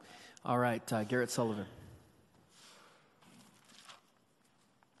 Terlouw. All right, Garret Sullivan.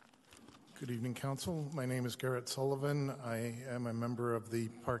 Good evening, Council. My name is Garret Sullivan. I am a member of the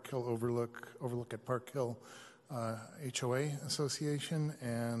Parkhill Overlook at Parkhill HOA Association,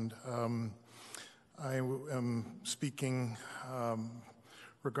 and I am speaking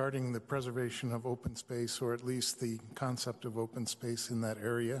regarding the preservation of open space, or at least the concept of open space in that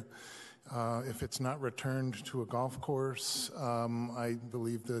area. If it's not returned to a golf course, I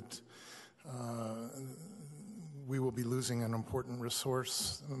believe that we will be losing an important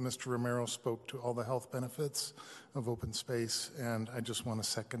resource. Mr. Romero spoke to all the health benefits of open space, and I just want to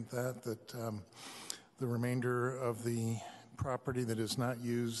second that the remainder of the property that is not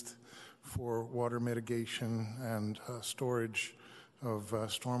used for water mitigation and storage of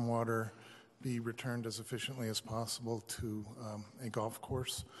stormwater be returned as efficiently as possible to a golf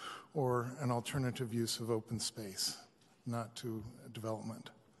course or an alternative use of open space, not to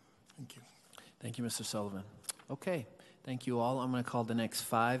development. Thank you. Thank you, Mr. Sullivan. Okay, thank you all. I'm going to call the next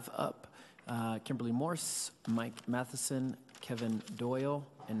five up. Kimberly Morse, Mike Matheson, Kevin Doyle,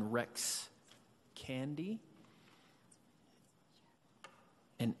 and Rex Canady,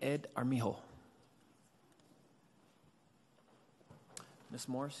 and Ed Armejo. Ms.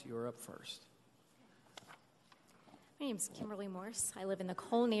 Morse, you're up first. My name is Kimberly Morse. I live in the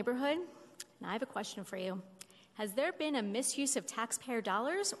Cole neighborhood, and I have a question for you. Has there been a misuse of taxpayer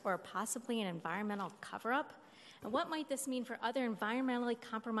dollars or possibly an environmental cover-up? And what might this mean for other environmentally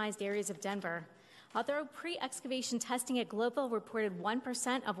compromised areas of Denver? Although pre-excavation testing at Global reported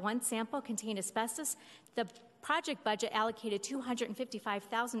 1% of one sample contained asbestos, the project budget allocated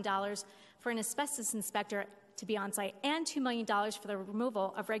 $255,000 for an asbestos inspector to be on site and $2 million for the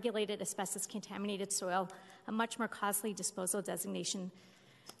removal of regulated asbestos-contaminated soil, a much more costly disposal designation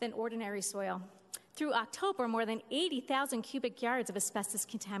than ordinary soil. Through October, more than 80,000 cubic yards of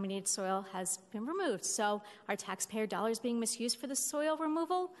asbestos-contaminated soil has been removed. So are taxpayer dollars being misused for the soil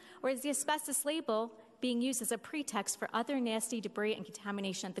removal, or is the asbestos label being used as a pretext for other nasty debris and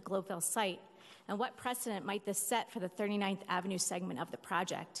contamination at the Globeville site? And what precedent might this set for the 39th Avenue segment of the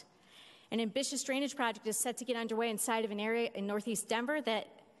project? An ambitious drainage project is set to get underway inside of an area in northeast Denver that,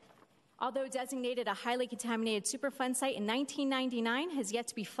 although designated a highly contaminated Superfund site in 1999, has yet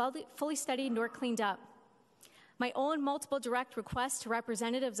to be fully studied nor cleaned up. My own multiple direct requests to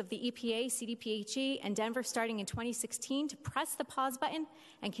representatives of the EPA, CDPHE, and Denver starting in 2016 to press the pause button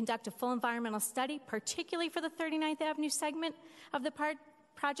and conduct a full environmental study, particularly for the 39th Avenue segment of the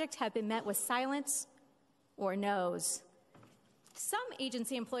project, have been met with silence or no's. Some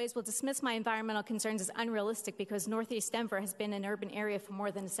agency employees will dismiss my environmental concerns as unrealistic because Northeast Denver has been an urban area for more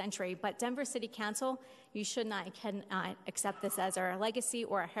than a century, but Denver City Council, you should not and cannot accept this as our legacy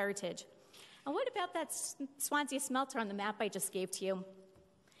or our heritage. And what about that Swansea smelter on the map I just gave to you?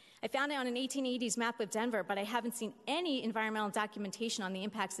 I found it on an 1880s map of Denver, but I haven't seen any environmental documentation on the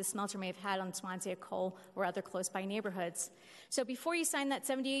impacts the smelter may have had on Swansea, Cole, or other close-by neighborhoods. So before you sign that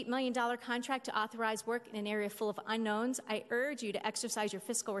 $78 million contract to authorize work in an area full of unknowns, I urge you to exercise your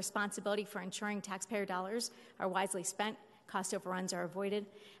fiscal responsibility for ensuring taxpayer dollars are wisely spent, cost overruns are avoided,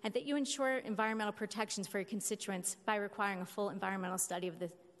 and that you ensure environmental protections for your constituents by requiring a full environmental study of the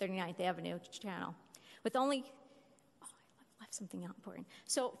 39th Avenue channel. With only have something important.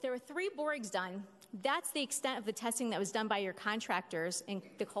 So there were 3 borings done. That's the extent of the testing that was done by your contractors in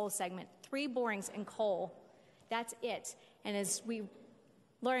the coal segment. 3 borings in coal. That's it. And as we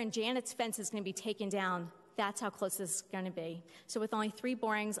learn, Janet's fence is going to be taken down. That's how close this is going to be. So with only 3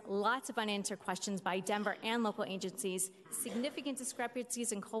 borings, lots of unanswered questions by Denver and local agencies, significant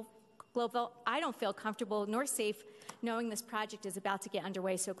discrepancies in coal Globeville, I don't feel comfortable nor safe knowing this project is about to get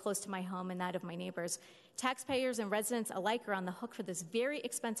underway so close to my home and that of my neighbors. Taxpayers and residents alike are on the hook for this very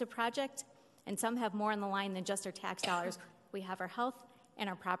expensive project, and some have more on the line than just our tax dollars. We have our health and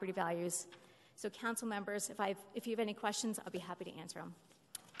our property values. So council members, if you have any questions, I'll be happy to answer them.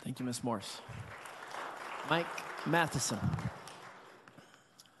 Thank you, Ms. Morse. Mike Matheson.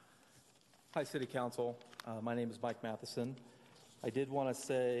 Hi, City Council. My name is Mike Matheson. I did want to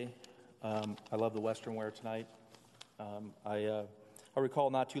say I love the Western wear tonight. I recall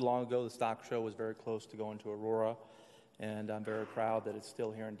not too long ago the stock show was very close to going to Aurora, and I'm very proud that it's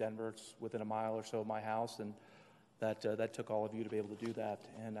still here in Denver. It's within a mile or so of my house, and that took all of you to be able to do that,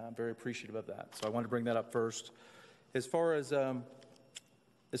 and I'm very appreciative of that. So I wanted to bring that up first. As far as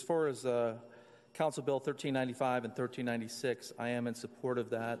Council Bill 1395 and 1396, I am in support of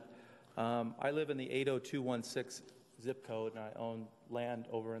that. I live in the 80216 zip code, and I own land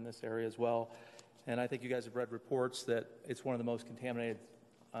over in this area as well. And I think you guys have read reports that it's one of the most contaminated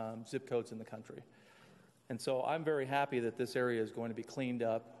zip codes in the country. And so I'm very happy that this area is going to be cleaned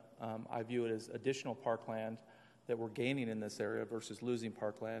up. I view it as additional parkland that we're gaining in this area versus losing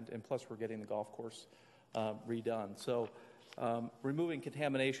parkland, and plus we're getting the golf course redone. So removing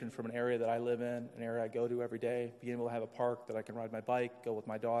contamination from an area that I live in, an area I go to every day, being able to have a park that I can ride my bike, go with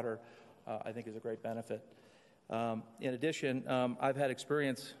my daughter, I think is a great benefit. In addition, I've had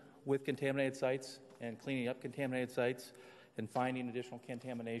experience with contaminated sites and cleaning up contaminated sites and finding additional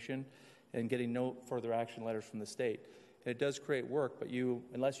contamination and getting no further action letters from the state. And it does create work, but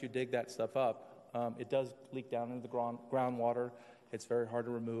unless you dig that stuff up, it does leak down into the groundwater. It's very hard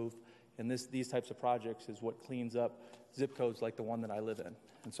to remove. And these types of projects is what cleans up zip codes like the one that I live in.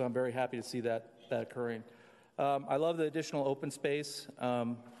 And so I'm very happy to see that occurring. I love the additional open space.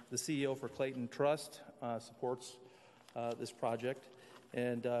 The CEO for Clayton Trust supports this project.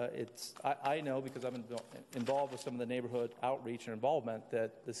 And I know, because I'm involved with some of the neighborhood outreach and involvement,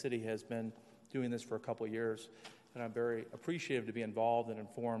 that the city has been doing this for a couple of years. And I'm very appreciative to be involved and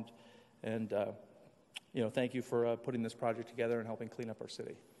informed. And, thank you for putting this project together and helping clean up our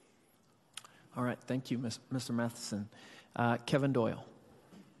city. All right. Thank you, Mr. Matheson. Kevin Doyle.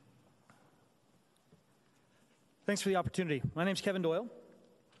 Thanks for the opportunity. My name's Kevin Doyle.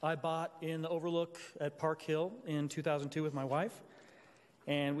 I bought in the Overlook at Parkhill in 2002 with my wife,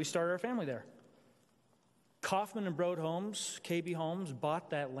 and we started our family there. Kaufman and Broad Homes, KB Homes, bought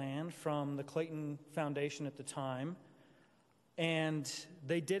that land from the Clayton Foundation at the time, and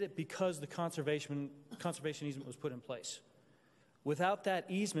they did it because the conservation easement was put in place. Without that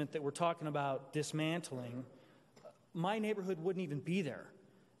easement that we're talking about dismantling, my neighborhood wouldn't even be there.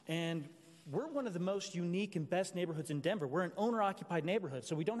 And we're one of the most unique and best neighborhoods in Denver. We're an owner-occupied neighborhood,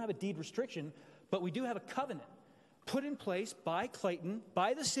 so we don't have a deed restriction, but we do have a covenant put in place by Clayton,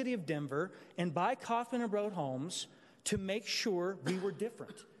 by the city of Denver, and by Kaufman and Broad Homes to make sure we were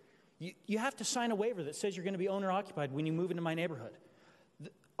different. You have to sign a waiver that says you're going to be owner-occupied when you move into my neighborhood.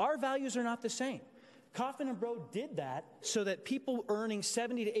 Our values are not the same. Kaufman and Broad did that so that people earning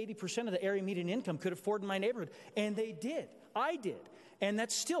 70 to 80% of the area median income could afford in my neighborhood, and they did. I did. And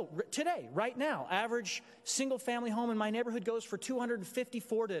that's still, today, right now, average single-family home in my neighborhood goes for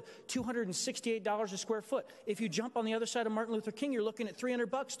 $254 to $268 a square foot. If you jump on the other side of Martin Luther King, you're looking at $300,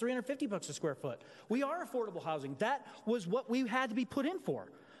 $350 a square foot. We are affordable housing. That was what we had to be put in for.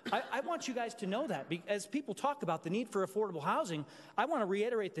 I want you guys to know that. As people talk about the need for affordable housing, I want to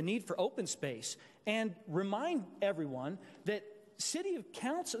reiterate the need for open space and remind everyone that City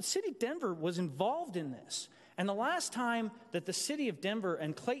Denver was involved in this. And the last time that the city of Denver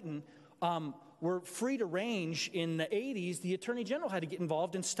and Clayton were free to range in the 80s, the Attorney General had to get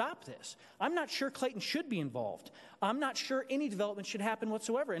involved and stop this. I'm not sure Clayton should be involved. I'm not sure any development should happen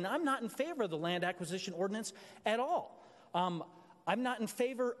whatsoever. And I'm not in favor of the land acquisition ordinance at all. I'm not in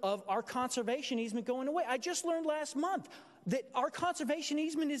favor of our conservation easement going away. I just learned last month that our conservation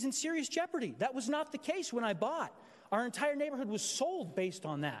easement is in serious jeopardy. That was not the case when I bought. Our entire neighborhood was sold based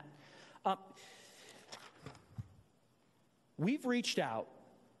on that. We've reached out,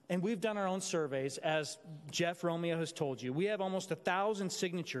 and we've done our own surveys, as Jeff Romeo has told you. We have almost 1,000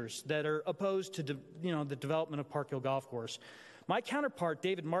 signatures that are opposed to the development of Parkhill Golf Course. My counterpart,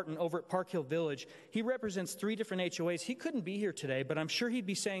 David Martin, over at Parkhill Village, he represents 3 different HOAs. He couldn't be here today, but I'm sure he'd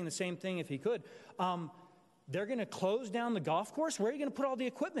be saying the same thing if he could. they're going to close down the golf course? Where are you going to put all the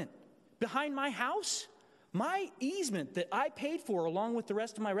equipment? Behind my house? My easement that I paid for along with the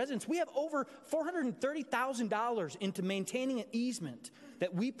rest of my residents, we have over $430,000 into maintaining an easement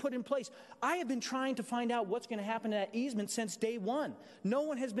that we put in place. I have been trying to find out what's going to happen to that easement since day one. No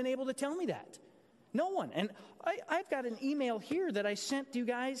one has been able to tell me that. No one. And I've got an email here that I sent to you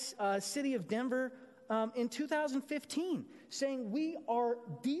guys, City of Denver, in 2015, saying we are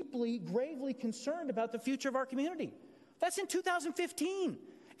deeply, gravely concerned about the future of our community. That's in 2015.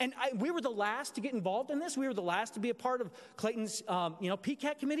 And we were the last to get involved in this. We were the last to be a part of Clayton's,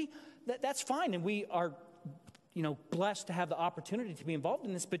 PCAT committee. That's fine, and we are, blessed to have the opportunity to be involved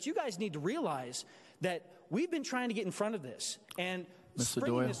in this. But you guys need to realize that we've been trying to get in front of this, and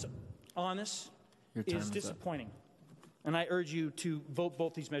springing this on us is disappointing. And I urge you to vote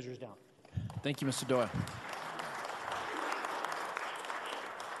both these measures down. Thank you, Mr. Doyle.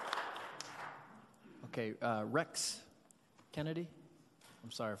 Okay, Rex Canady. I'm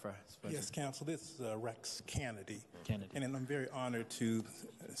sorry if I spoke. Yes, Council, this is Rex Canady. And I'm very honored to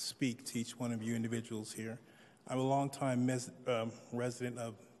speak to each one of you individuals here. I'm a longtime resident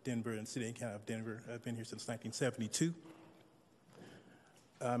of Denver and City and County of Denver. I've been here since 1972.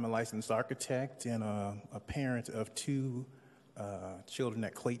 I'm a licensed architect and a parent of 2 children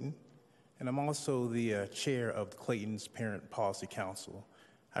at Clayton. And I'm also the chair of the Clayton's Parent Policy Council.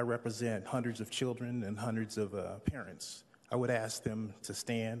 I represent hundreds of children and hundreds of parents. I would ask them to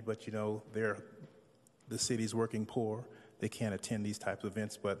stand, but they're the city's working poor. They can't attend these types of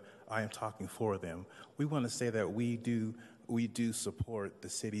events, but I am talking for them. We want to say that we do support the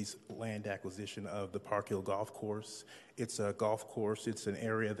city's land acquisition of the Parkhill Golf Course. It's a golf course. It's an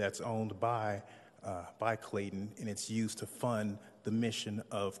area that's owned by Clayton, and it's used to fund the mission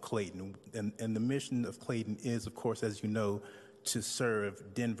of Clayton. And the mission of Clayton is, of course, as you know, to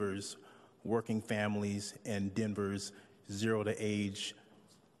serve Denver's working families and Denver's 0 to age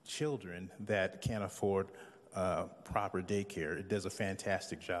children that can't afford proper daycare. It does a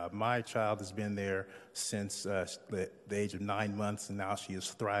fantastic job. My child has been there since the age of 9 months, and now she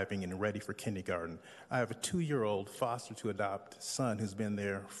is thriving and ready for kindergarten. I have a 2-year-old foster to adopt son who's been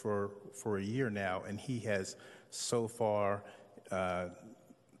there for a year now, and he has so far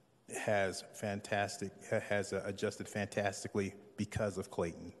has adjusted fantastically because of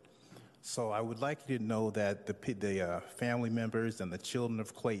Clayton. So I would like you to know that the family members and the children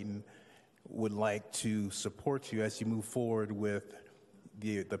of Clayton would like to support you as you move forward with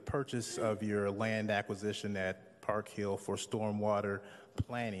the purchase of your land acquisition at Parkhill for stormwater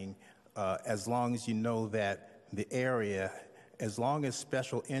planning, as long as you know that the area, as long as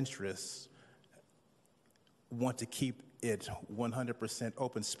special interests want to keep it 100%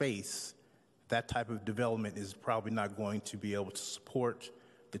 open space, that type of development is probably not going to be able to support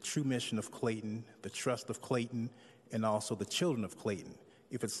the true mission of Clayton, the trust of Clayton, and also the children of Clayton.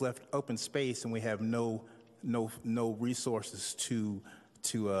 If it's left open space and we have no resources to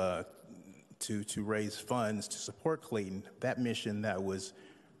raise funds to support Clayton, that mission that was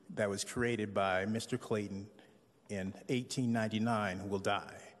created by Mr. Clayton in 1899 will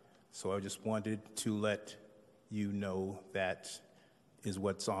die. So I just wanted to let you know that is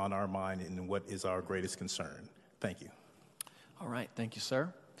what's on our mind and what is our greatest concern. Thank you. All right, thank you,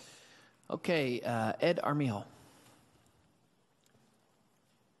 sir. Okay, Ed Armejo.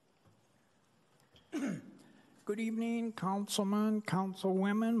 Good evening, councilmen,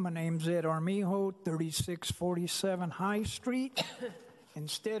 councilwomen. My name's Ed Armejo, 3647 High Street.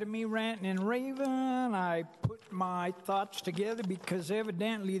 Instead of me ranting and raving, I put my thoughts together because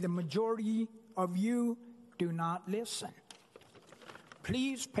evidently the majority of you do not listen.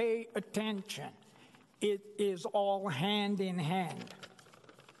 Please pay attention. It is all hand in hand.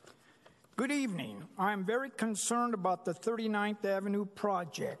 Good evening. I'm very concerned about the 39th Avenue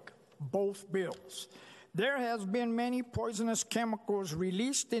project, both bills. There has been many poisonous chemicals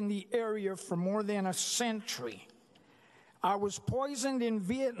released in the area for more than a century. I was poisoned in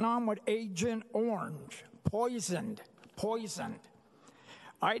Vietnam with Agent Orange. Poisoned.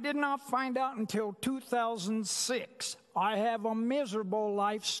 I did not find out until 2006. I have a miserable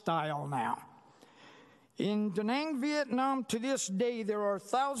lifestyle now. In Da Nang, Vietnam, to this day, there are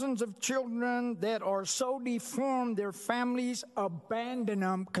thousands of children that are so deformed their families abandon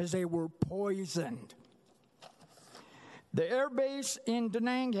them because they were poisoned. The airbase in Da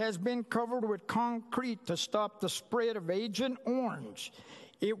Nang has been covered with concrete to stop the spread of Agent Orange.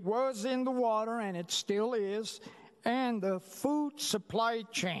 It was in the water, and it still is, and the food supply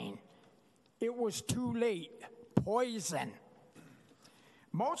chain. It was too late. Poison.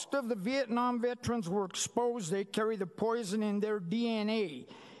 Most of the Vietnam veterans were exposed. They carry the poison in their DNA.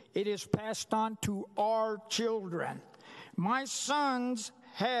 It is passed on to our children. My sons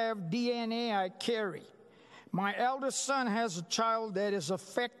have DNA I carry. My eldest son has a child that is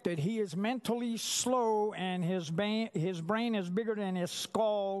affected. He is mentally slow, and his brain is bigger than his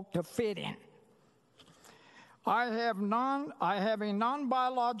skull to fit in. I have a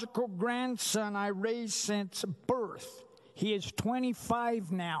non-biological grandson I raised since birth. He is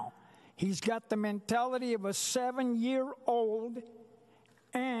 25 now. He's got the mentality of a 7-year-old,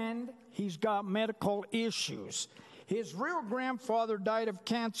 and he's got medical issues. His real grandfather died of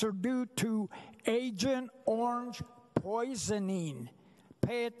cancer due to Agent Orange poisoning.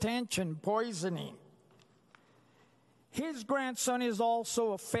 Pay attention, poisoning. His grandson is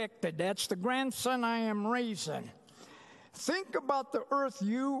also affected. That's the grandson I am raising. Think about the earth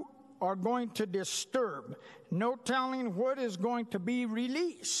you are going to disturb. No telling what is going to be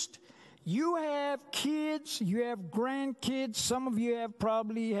released. You have kids, you have grandkids, some of you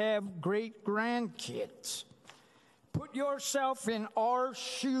probably have great-grandkids. Put yourself in our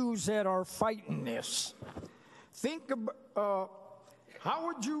shoes that are fighting this. Think about, how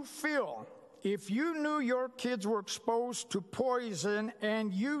would you feel if you knew your kids were exposed to poison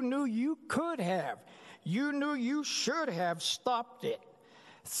and you knew you could have, you knew you should have stopped it?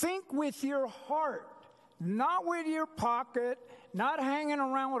 Think with your heart, not with your pocket, not hanging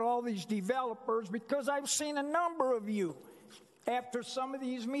around with all these developers, because I've seen a number of you after some of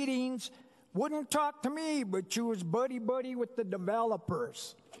these meetings wouldn't talk to me, but you was buddy-buddy with the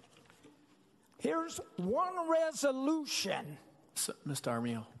developers. Here's one resolution. So, Mr.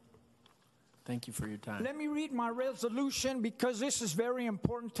 Armejo, thank you for your time. Let me read my resolution because this is very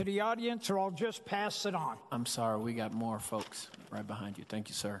important to the audience, or I'll just pass it on. I'm sorry, we got more folks right behind you. Thank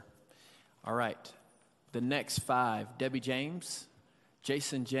you, sir. All right. The next 5, Debbie James,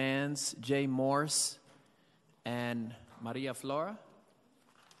 Jason Janze, Jay Morse, and Maria Flora.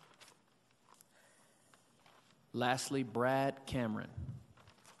 Lastly, Brad Cameron.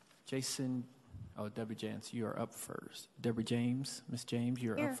 Jason, Debbie Janze, you are up first. Deborah James, Miss James,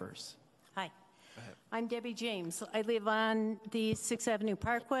 you're up first. Hi. I'm Debbie James. I live on the 6th Avenue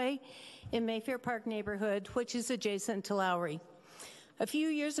Parkway in Mayfair Park neighborhood, which is adjacent to Lowry. A few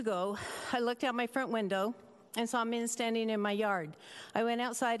years ago, I looked out my front window and saw men standing in my yard. I went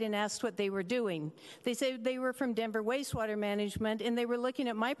outside and asked what they were doing. They said they were from Denver Wastewater Management, and they were looking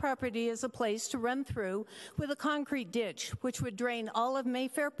at my property as a place to run through with a concrete ditch, which would drain all of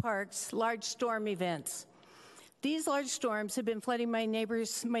Mayfair Park's large storm events. These large storms have been flooding my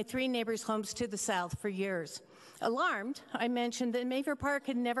 3 neighbors' homes to the south for years. Alarmed, I mentioned that Mayfair Park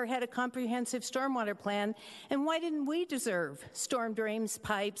had never had a comprehensive stormwater plan, and why didn't we deserve storm drains,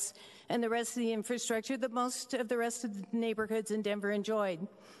 pipes, and the rest of the infrastructure that most of the rest of the neighborhoods in Denver enjoyed?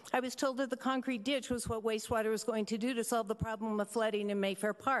 I was told that the concrete ditch was what wastewater was going to do to solve the problem of flooding in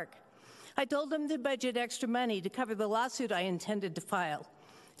Mayfair Park. I told them to budget extra money to cover the lawsuit I intended to file.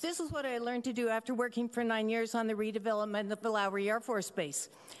 This is what I learned to do after working for 9 years on the redevelopment of the Lowry Air Force Base,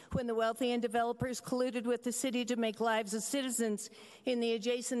 when the wealthy and developers colluded with the city to make lives of citizens in the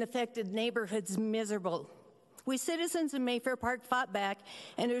adjacent affected neighborhoods miserable. We citizens in Mayfair Park fought back,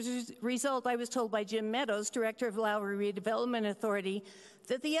 and as a result, I was told by Jim Meadows, director of Lowry Redevelopment Authority,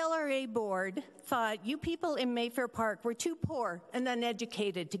 that the LRA board thought you people in Mayfair Park were too poor and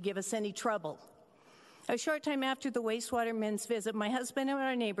uneducated to give us any trouble. A short time after the wastewater men's visit, my husband and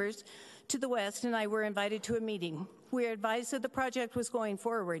our neighbors to the west and I were invited to a meeting. We were advised that the project was going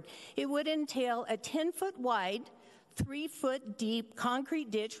forward. It would entail a 10-foot wide, 3-foot deep concrete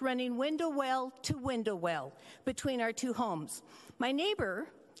ditch running window well to window well between our 2 homes. My neighbor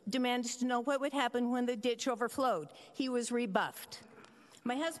demanded to know what would happen when the ditch overflowed. He was rebuffed.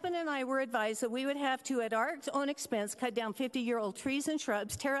 My husband and I were advised that we would have to, at our own expense, cut down 50-year-old trees and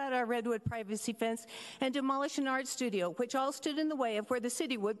shrubs, tear out our redwood privacy fence, and demolish an art studio, which all stood in the way of where the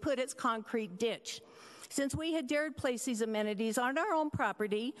city would put its concrete ditch. Since we had dared place these amenities on our own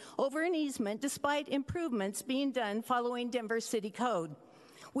property over an easement, despite improvements being done following Denver City Code.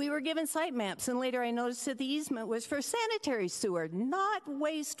 We were given site maps, and later I noticed that the easement was for sanitary sewer, not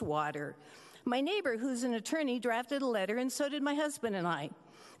wastewater. My neighbor, who's an attorney, drafted a letter, and so did my husband and I.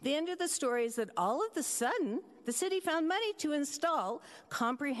 The end of the story is that all of a sudden, the city found money to install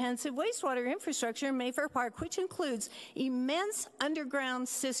comprehensive wastewater infrastructure in Mayfair Park, which includes immense underground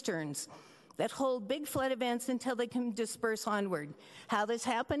cisterns that hold big flood events until they can disperse onward. How this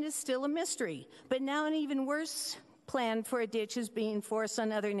happened is still a mystery, but now an even worse plan for a ditch is being forced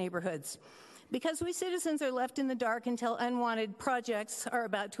on other neighborhoods. Because we citizens are left in the dark until unwanted projects are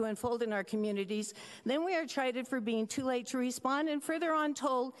about to unfold in our communities, then we are chided for being too late to respond and further on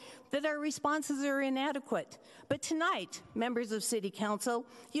told that our responses are inadequate. But tonight, members of City Council,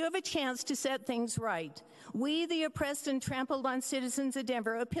 you have a chance to set things right. We, the oppressed and trampled on citizens of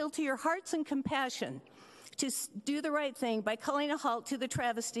Denver, appeal to your hearts and compassion to do the right thing by calling a halt to the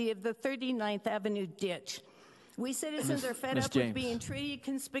travesty of the 39th Avenue ditch. We citizens are fed up with being treated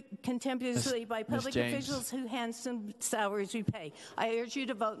contemptuously by public officials who handsome salaries we pay. I urge you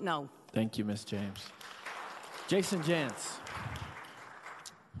to vote no. Thank you, Ms. James. Jason Janze.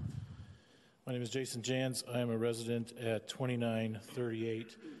 My name is Jason Janze. I am a resident at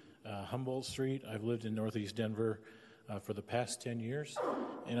 2938 Humboldt Street. I've lived in Northeast Denver for the past 10 years,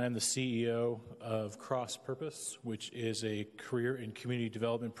 and I'm the CEO of Cross Purpose, which is a career and community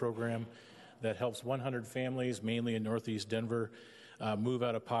development program that helps 100 families, mainly in Northeast Denver, move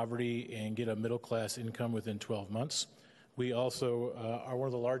out of poverty and get a middle-class income within 12 months. We also are one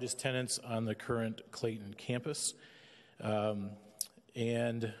of the largest tenants on the current Clayton campus,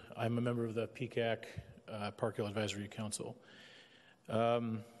 and I'm a member of the PCAC Parkhill Advisory Council.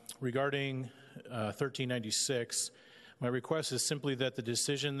 Regarding 1396, my request is simply that the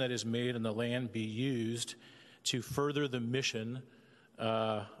decision that is made on the land be used to further the mission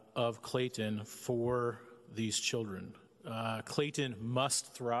of Clayton for these children. Clayton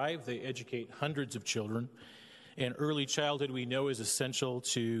must thrive. They educate hundreds of children, and early childhood we know is essential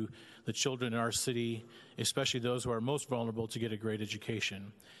to the children in our city, especially those who are most vulnerable, to get a great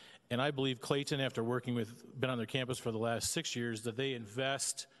education. And I believe Clayton, after been on their campus for the last 6 years, that they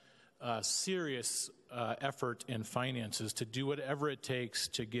invest serious effort and finances to do whatever it takes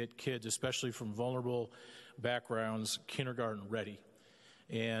to get kids, especially from vulnerable backgrounds, kindergarten ready.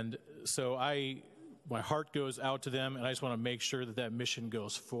 And so my heart goes out to them, and I just want to make sure that that mission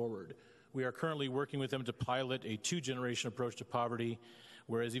goes forward. We are currently working with them to pilot a 2-generation approach to poverty,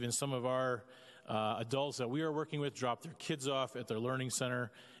 whereas even some of our adults that we are working with drop their kids off at their learning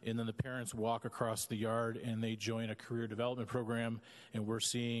center, and then the parents walk across the yard and they join a career development program, and we're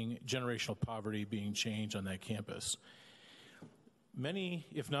seeing generational poverty being changed on that campus. Many,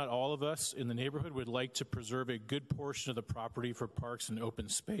 if not all of us in the neighborhood, would like to preserve a good portion of the property for parks and open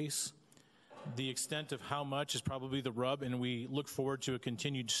space. The extent of how much is probably the rub, and we look forward to a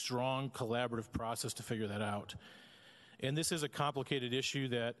continued strong collaborative process to figure that out. And this is a complicated issue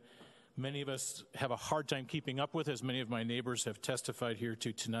that many of us have a hard time keeping up with, as many of my neighbors have testified here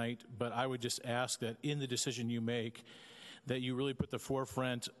to tonight. But I would just ask that in the decision you make, that you really put the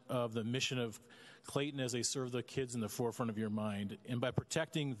forefront of the mission of Clayton as they serve the kids in the forefront of your mind. And by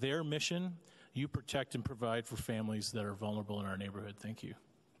protecting their mission, you protect and provide for families that are vulnerable in our neighborhood. Thank you.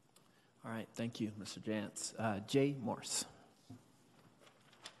 All right, thank you, Mr. Janze. Jay Morse.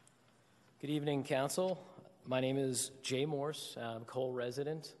 Good evening, Council. My name is Jay Morse. I'm a Cole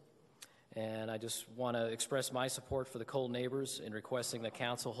resident, and I just want to express my support for the Cole neighbors in requesting that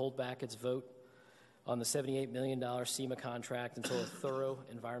Council hold back its vote on the $78 million SEMA contract until a thorough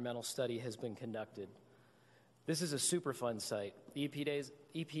environmental study has been conducted. This is a Superfund site. The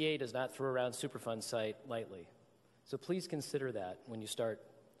EPA does not throw around Superfund site lightly. So please consider that when you start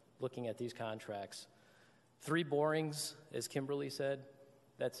looking at these contracts. 3 borings, as Kimberly said,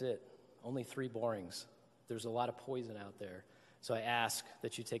 that's it. Only 3 borings. There's a lot of poison out there. So I ask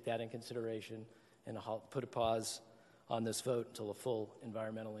that you take that in consideration and put a pause on this vote until a full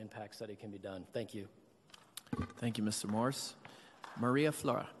environmental impact study can be done. Thank you. Thank you, Mr. Morse. Maria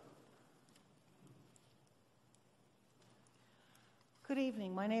Flora. Good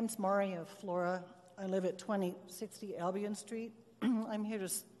evening. My name's Maria Flora. I live at 2060 Albion Street. I'm here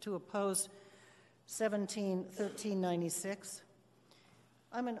to oppose 1396.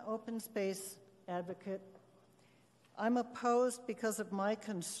 I'm an open space advocate. I'm opposed because of my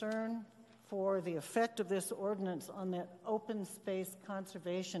concern for the effect of this ordinance on that open space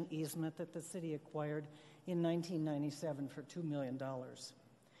conservation easement that the city acquired in 1997 for $2 million.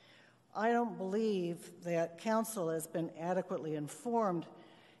 I don't believe that council has been adequately informed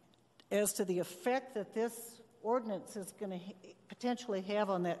as to the effect that this ordinance is going to potentially have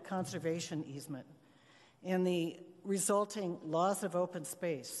on that conservation easement and the resulting loss of open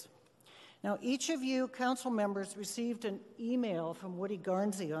space. Now, each of you council members received an email from Woody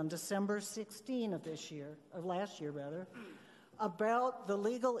Garnsey on December 16 of last year, about the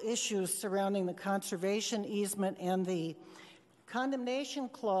legal issues surrounding the conservation easement and the condemnation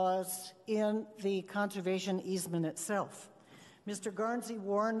clause in the conservation easement itself. Mr. Garnsey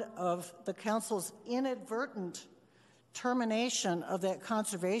warned of the council's inadvertent termination of that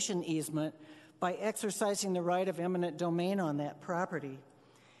conservation easement by exercising the right of eminent domain on that property.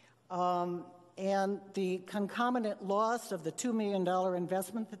 and the concomitant loss of the $2 million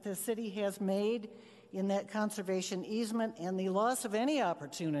investment that the city has made in that conservation easement, and the loss of any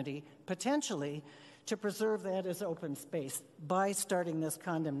opportunity, potentially, to preserve that as open space by starting this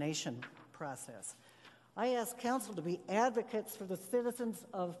condemnation process. I ask council to be advocates for the citizens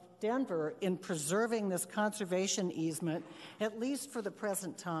of Denver in preserving this conservation easement, at least for the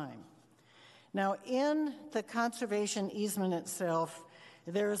present time. Now, in the conservation easement itself,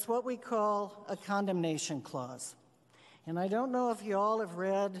 there is what we call a condemnation clause. And I don't know if you all have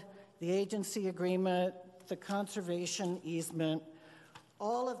read the agency agreement, the conservation easement,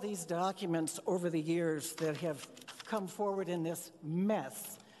 all of these documents over the years that have come forward in this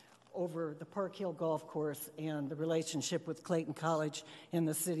mess over the Parkhill Golf Course and the relationship with Clayton College and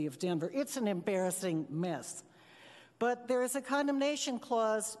the city of Denver. It's an embarrassing mess. But there is a condemnation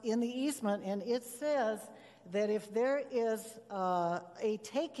clause in the easement, and it says that if there is a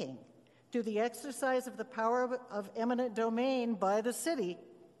taking through the exercise of the power of eminent domain by the city,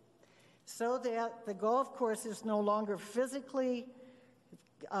 so that the golf course is no longer physically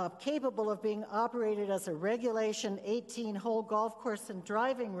capable of being operated as a regulation 18-hole golf course and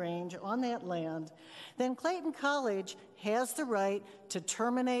driving range on that land, then Clayton College has the right to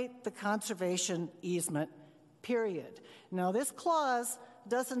terminate the conservation easement, period. Now, this clause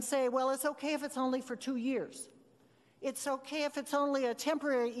doesn't say, well, it's okay if it's only for 2 years. It's okay if it's only a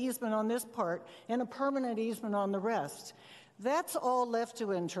temporary easement on this part and a permanent easement on the rest. That's all left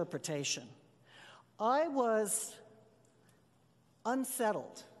to interpretation. I was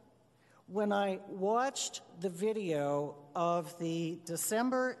unsettled when I watched the video of the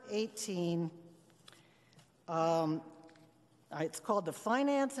December 18, it's called the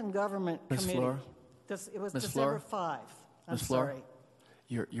Finance and Government Committee. Flora? It was Ms. December Flora? 5. I'm Ms. Flora? sorry.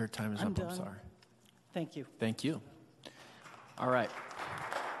 Your time is I'm up. done. I'm sorry. Thank you. Thank you. All right.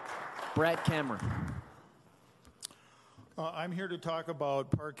 Brad Cameron. I'm here to talk about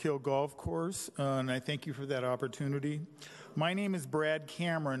Parkhill Golf Course, and I thank you for that opportunity. My name is Brad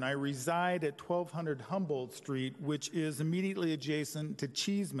Cameron. I reside at 1200 Humboldt Street, which is immediately adjacent to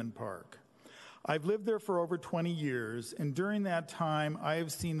Cheeseman Park. I've lived there for over 20 years, and during that time, I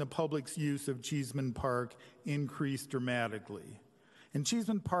have seen the public's use of Cheeseman Park increase dramatically. And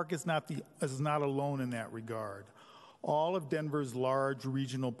Cheeseman Park is not alone in that regard. All of Denver's large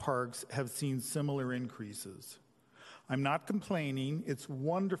regional parks have seen similar increases. I'm not complaining. It's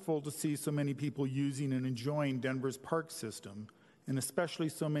wonderful to see so many people using and enjoying Denver's park system, and especially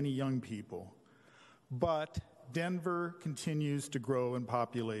so many young people. But Denver continues to grow in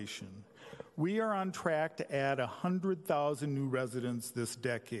population. We are on track to add 100,000 new residents this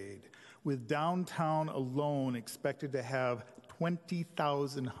decade, with downtown alone expected to have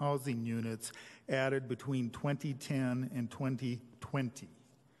 20,000 housing units added between 2010 and 2020.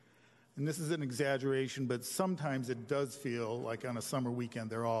 And this is an exaggeration, but sometimes it does feel like on a summer weekend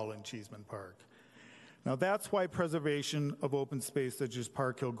they're all in Cheeseman Park. Now that's why preservation of open space such as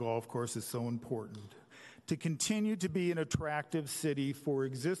Parkhill Golf Course is so important. To continue to be an attractive city for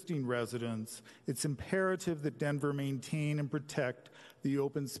existing residents, it's imperative that Denver maintain and protect the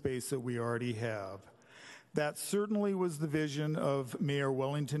open space that we already have. That certainly was the vision of Mayor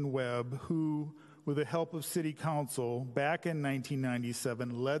Wellington Webb, who, with the help of City Council, back in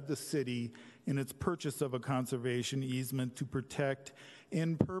 1997, led the city in its purchase of a conservation easement to protect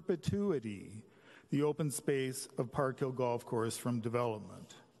in perpetuity the open space of Parkhill Golf Course from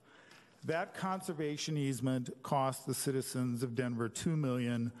development. That conservation easement cost the citizens of Denver $2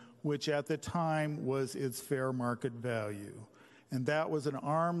 million, which at the time was its fair market value. And that was an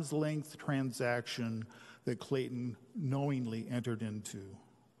arm's length transaction that Clayton knowingly entered into.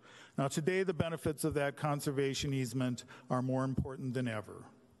 Now today, the benefits of that conservation easement are more important than ever.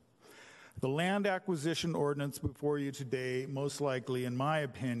 The land acquisition ordinance before you today, most likely, in my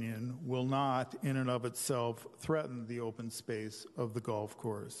opinion, will not, in and of itself, threaten the open space of the golf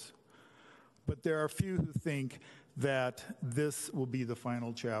course. But there are few who think that this will be the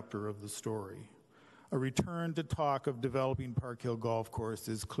final chapter of the story. A return to talk of developing Parkhill Golf Course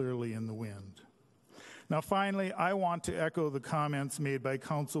is clearly in the wind. Now, finally, I want to echo the comments made by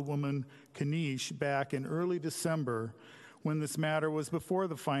Councilwoman Canady back in early December when this matter was before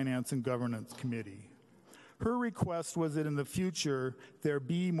the Finance and Governance Committee. Her request was that in the future there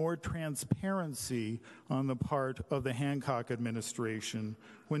be more transparency on the part of the Hancock administration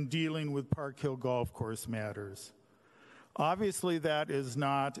when dealing with Parkhill Golf Course matters. Obviously, that is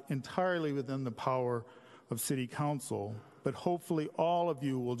not entirely within the power of City Council, but hopefully all of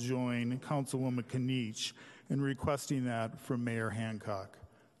you will join Councilwoman Canady in requesting that from Mayor Hancock.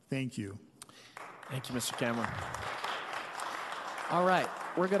 Thank you. Thank you, Mr. Cameron. All right.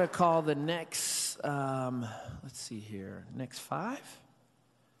 we're going to call the next, let's see here, next 5?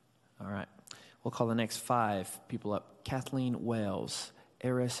 All right. We'll call the next 5 people up. Kathleen Wells,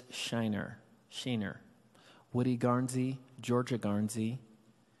 Ari Shiner, Woody Garnsey, Georgia Garnsey,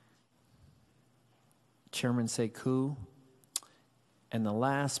 Chairman Seku, and the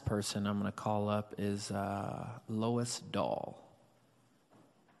last person I'm going to call up is Lois Dahl.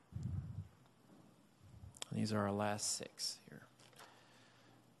 These are our last 6 here.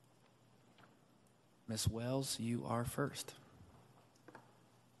 Ms. Wells, you are first.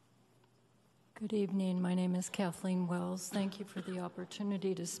 Good evening. My name is Kathleen Wells. Thank you for the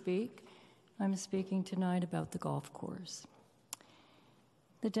opportunity to speak. I'm speaking tonight about the golf course.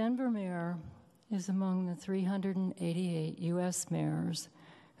 The Denver mayor is among the 388 U.S. mayors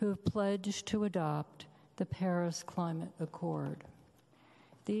who have pledged to adopt the Paris Climate Accord.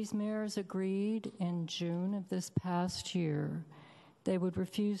 These mayors agreed in June of this past year they would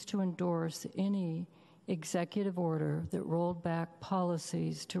refuse to endorse any executive order that rolled back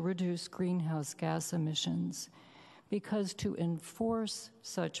policies to reduce greenhouse gas emissions because to enforce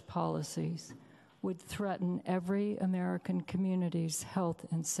such policies would threaten every American community's health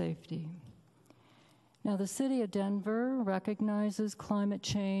and safety. Now, the city of Denver recognizes climate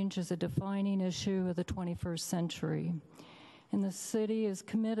change as a defining issue of the 21st century, and the city is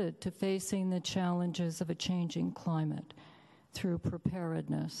committed to facing the challenges of a changing climate through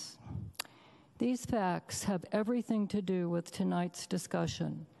preparedness. These facts have everything to do with tonight's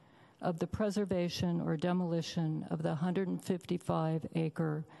discussion of the preservation or demolition of the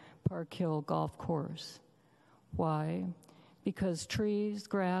 155-acre Parkhill golf course. Why? Because trees,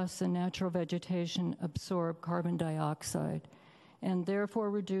 grass, and natural vegetation absorb carbon dioxide and therefore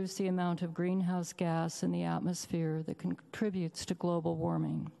reduce the amount of greenhouse gas in the atmosphere that contributes to global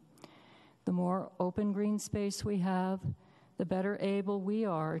warming. The more open green space we have, the better able we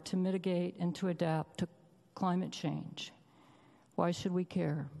are to mitigate and to adapt to climate change. Why should we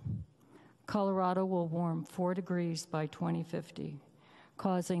care? Colorado will warm 4 degrees by 2050,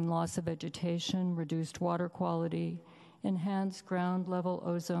 causing loss of vegetation, reduced water quality, enhanced ground-level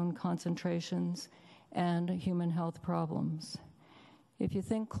ozone concentrations, and human health problems. If you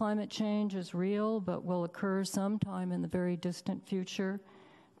think climate change is real but will occur sometime in the very distant future,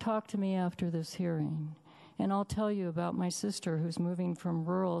 talk to me after this hearing, and I'll tell you about my sister who's moving from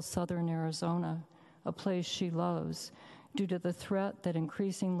rural southern Arizona, a place she loves, due to the threat that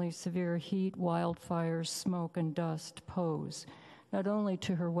increasingly severe heat, wildfires, smoke, and dust pose, not only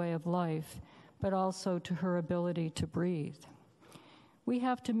to her way of life, but also to her ability to breathe. We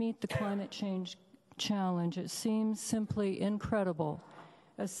have to meet the climate change challenge. It seems simply incredible.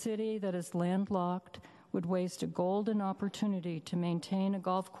 A city that is landlocked would waste a golden opportunity to maintain a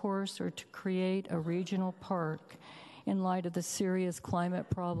golf course or to create a regional park in light of the serious climate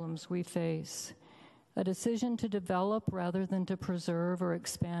problems we face. A decision to develop rather than to preserve or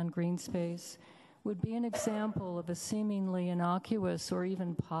expand green space would be an example of a seemingly innocuous or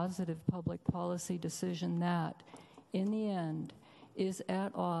even positive public policy decision that, in the end, is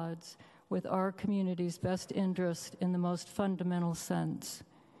at odds with our community's best interest in the most fundamental sense.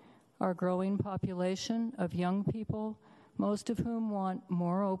 Our growing population of young people, most of whom want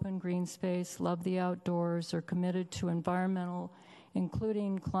more open green space, love the outdoors, are committed to environmental,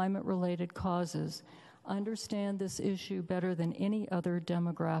 including climate-related causes, understand this issue better than any other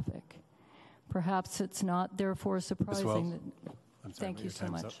demographic. Perhaps it's not, therefore, surprising that... I'm sorry, Thank you so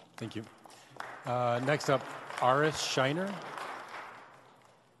much. Up. Thank you. Next up, Ari Shiner.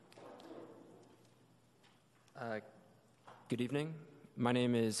 Good evening. My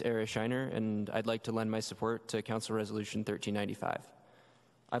name is Ari Shiner, and I'd like to lend my support to Council Resolution 1395.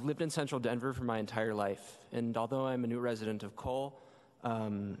 I've lived in central Denver for my entire life, and although I'm a new resident of Cole,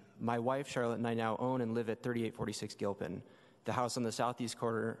 my wife, Charlotte, and I now own and live at 3846 Gilpin, the house on the southeast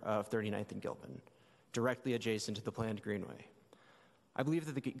corner of 39th and Gilpin, directly adjacent to the planned greenway. I believe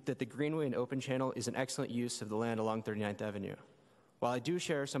that the greenway and open channel is an excellent use of the land along 39th Avenue. While I do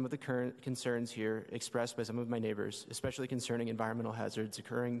share some of the current concerns here expressed by some of my neighbors, especially concerning environmental hazards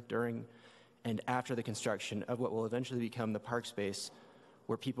occurring during and after the construction of what will eventually become the park space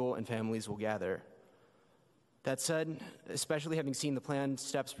where people and families will gather. That said, especially having seen the planned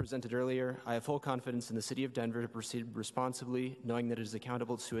steps presented earlier, I have full confidence in the City of Denver to proceed responsibly, knowing that it is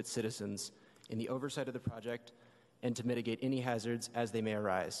accountable to its citizens in the oversight of the project and to mitigate any hazards as they may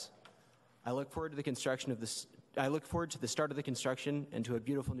arise. I look forward to the start of the construction and to a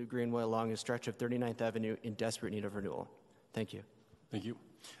beautiful new greenway along a stretch of 39th Avenue in desperate need of renewal. Thank you. Thank you.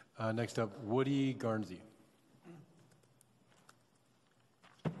 Next up, Woody Garnsey.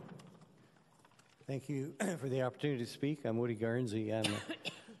 Thank you for the opportunity to speak. I'm Woody Garnsey. I'm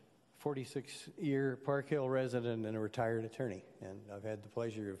 46-year Parkhill resident and a retired attorney. And I've had the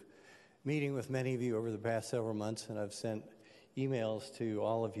pleasure of meeting with many of you over the past several months, and I've sent emails to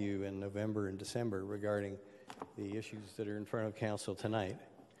all of you in November and December regarding the issues that are in front of council tonight.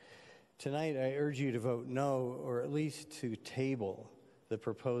 Tonight, I urge you to vote no, or at least to table the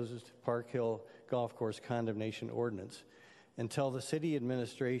proposed Parkhill Golf Course condemnation ordinance until the city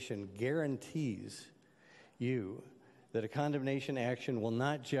administration guarantees you that a condemnation action will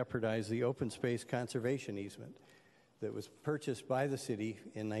not jeopardize the open space conservation easement that was purchased by the city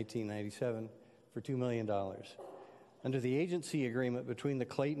in 1997 for $2 million. Under the agency agreement between the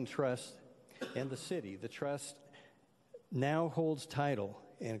Clayton Trust and the city, the trust now holds title,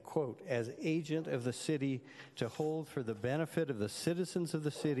 and quote, as agent of the city to hold for the benefit of the citizens of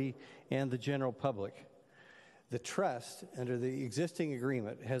the city and the general public. The trust, under the existing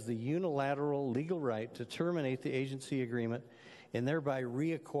agreement, has the unilateral legal right to terminate the agency agreement and thereby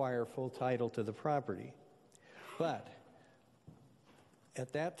reacquire full title to the property. But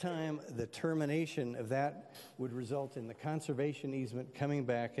at that time, the termination of that would result in the conservation easement coming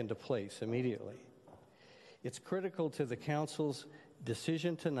back into place immediately. It's critical to the council's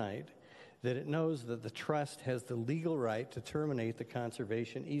decision tonight that it knows that the trust has the legal right to terminate the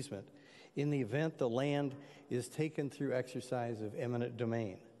conservation easement in the event the land is taken through exercise of eminent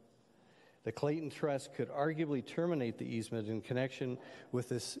domain. The Clayton Trust could arguably terminate the easement in connection with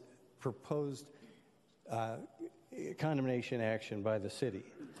this proposed condemnation action by the city.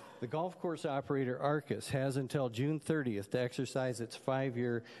 The golf course operator Arcus has until June 30th to exercise its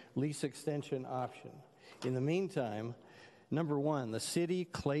 5-year lease extension option. In the meantime, number one, the city,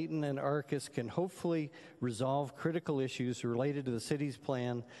 Clayton, and Arcus can hopefully resolve critical issues related to the city's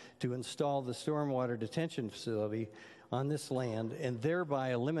plan to install the stormwater detention facility on this land and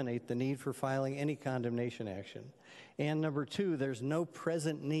thereby eliminate the need for filing any condemnation action. And number two, there's no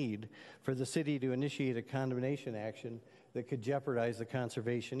present need for the city to initiate a condemnation action that could jeopardize the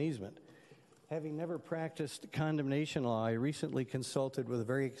conservation easement. Having never practiced condemnation law, I recently consulted with a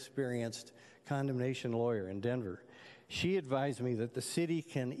very experienced condemnation lawyer in Denver. She advised me that the city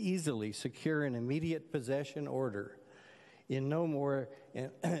can easily secure an immediate possession order in no more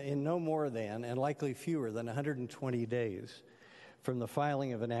than, and likely fewer than, 120 days from the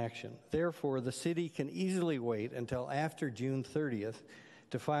filing of an action. Therefore, the city can easily wait until after June 30th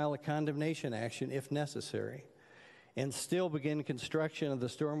to file a condemnation action if necessary, and still begin construction of the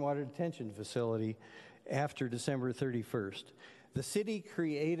stormwater detention facility after December 31st. The city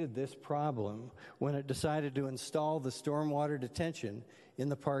created this problem when it decided to install the stormwater detention in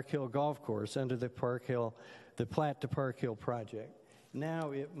the Parkhill Golf Course under the Platte to Parkhill project.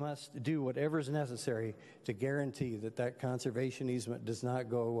 Now it must do whatever is necessary to guarantee that that conservation easement does not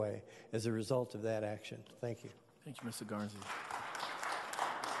go away as a result of that action. Thank you. Thank you, Mr. Garnsey.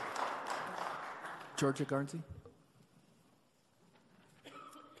 Georgia Garnsey.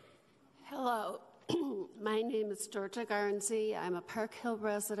 Hello. My name is Georgia Garnsey. I'm a Parkhill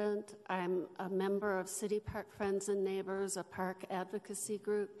resident. I'm a member of City Park Friends and Neighbors, a park advocacy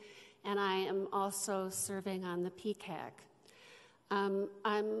group, and I am also serving on the PCAC.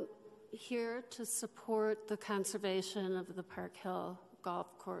 I'm here to support the conservation of the Parkhill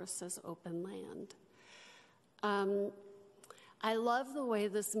Golf Course as open land. I love the way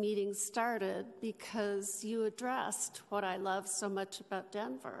this meeting started because you addressed what I love so much about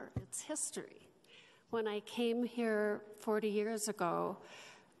Denver, its history. When I came here 40 years ago,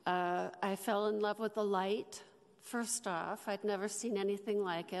 I fell in love with the light. First off, I'd never seen anything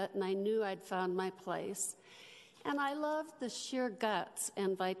like it, and I knew I'd found my place. And I loved the sheer guts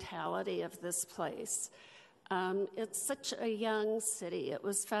and vitality of this place. It's such a young city. It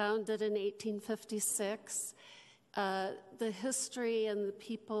was founded in 1856. The history and the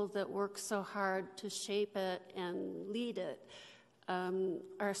people that work so hard to shape it and lead it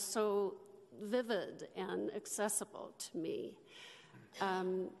are so vivid and accessible to me.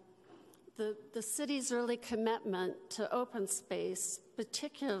 The city's early commitment to open space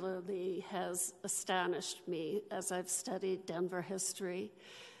particularly has astonished me as I've studied Denver history.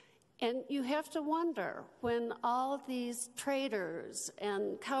 And you have to wonder, when all these traders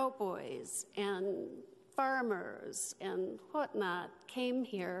and cowboys and farmers and whatnot came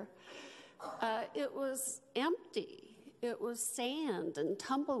here, it was empty. It was sand and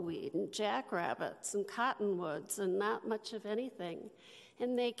tumbleweed and jackrabbits and cottonwoods and not much of anything.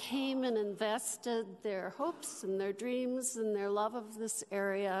 And they came and invested their hopes and their dreams and their love of this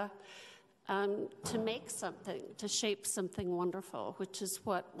area to make something, to shape something wonderful, which is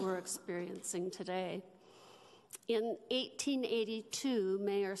what we're experiencing today. In 1882,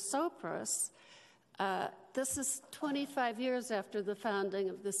 Mayor Sopris this is 25 years after the founding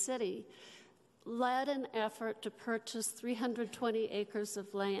of the city, led an effort to purchase 320 acres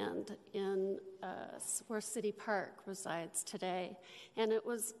of land in where City Park resides today. And it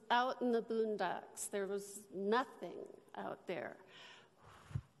was out in the boondocks. There was nothing out there.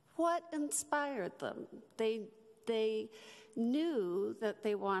 What inspired them? They knew that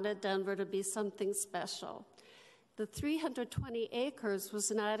they wanted Denver to be something special. The 320 acres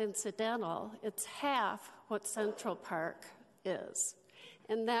was not incidental. It's half what Central Park is,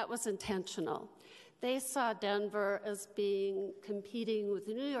 and that was intentional. They saw Denver as being competing with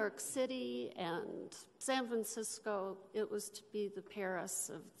New York City and San Francisco. It was to be the Paris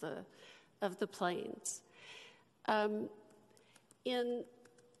of the plains. At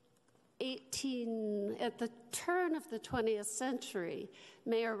the turn of the 20th century,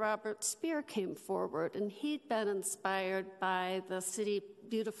 Mayor Robert Speer came forward, and he'd been inspired by the City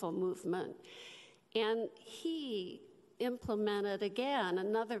Beautiful movement. And he implemented again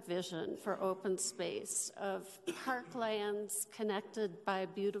another vision for open space of parklands connected by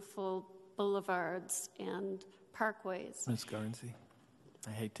beautiful boulevards and parkways. Ms. Garnsey,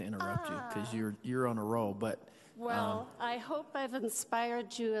 I hate to interrupt you because you're on a roll, but well, I hope I've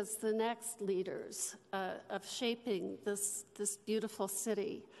inspired you as the next leaders of shaping this beautiful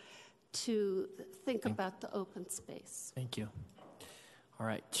city to think about the open space. Thank you. All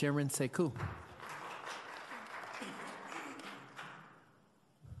right, Chairman Seku.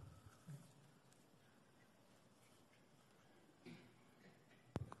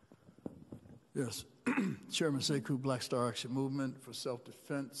 Yes, Chairman Seku, Black Star Action Movement for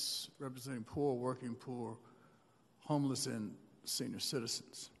Self-Defense, representing poor, working poor, homeless, and senior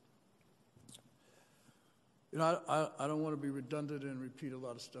citizens. You know, I don't want to be redundant and repeat a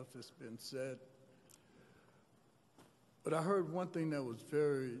lot of stuff that's been said, but I heard one thing that was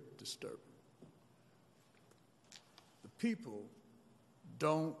very disturbing. The people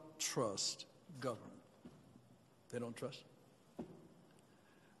don't trust government. They don't trust it.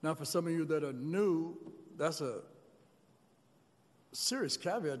 Now, for some of you that are new, that's a serious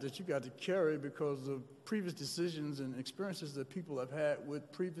caveat that you got to carry because of previous decisions and experiences that people have had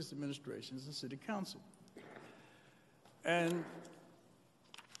with previous administrations and city council. And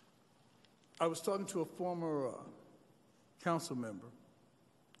I was talking to a former council member,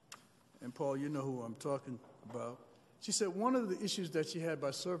 and Paul, you know who I'm talking about. She said one of the issues that she had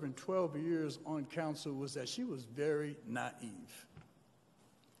by serving 12 years on council was that she was very naive,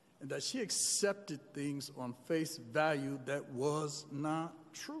 and that she accepted things on face value that was not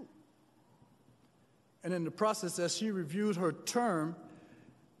true. And in the process, as she reviewed her term,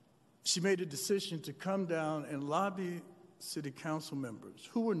 she made a decision to come down and lobby city council members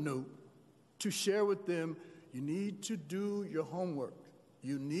who were new to share with them, you need to do your homework.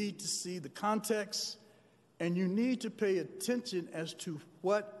 You need to see the context, and you need to pay attention as to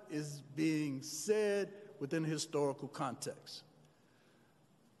what is being said within a historical context.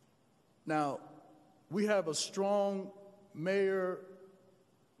 Now, we have a strong mayor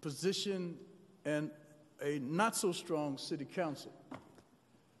position and a not-so-strong city council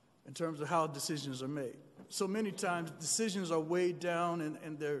in terms of how decisions are made. So many times, decisions are weighed down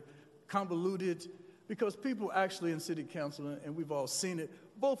and they're convoluted because people actually in city council, and we've all seen it,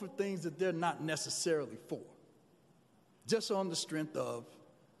 vote for things that they're not necessarily for, just on the strength of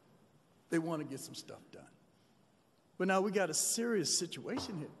they want to get some stuff done. But now we got a serious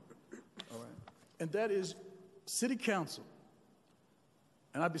situation here, all right? And that is city council,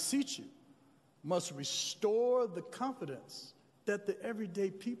 and I beseech you, must restore the confidence that the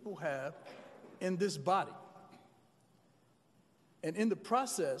everyday people have in this body. And in the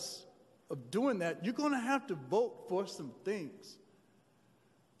process of doing that, you're going to have to vote for some things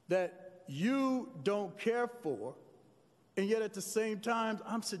that you don't care for, and yet at the same time,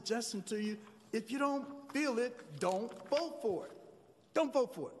 I'm suggesting to you, if you don't feel it, don't vote for it. Don't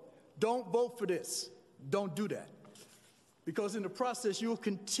vote for it. Don't vote for this. Don't do that. Because in the process, you'll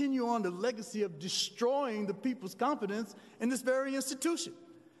continue on the legacy of destroying the people's confidence in this very institution.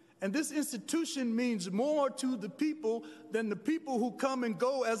 And this institution means more to the people than the people who come and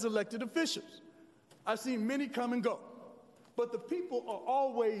go as elected officials. I've seen many come and go. But the people are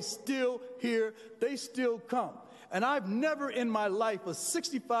always still here. They still come. And I've never in my life of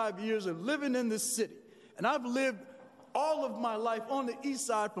 65 years of living in this city, and I've lived all of my life on the east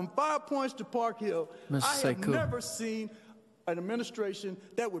side from 5 Points to Parkhill, I have never seen an administration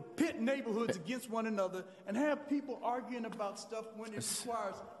that would pit neighborhoods against one another and have people arguing about stuff when it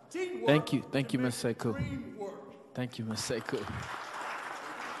requires teamwork. Thank you, Ms. Seku. Thank you, Ms. Seku.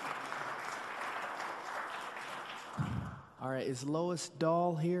 All right, is Lois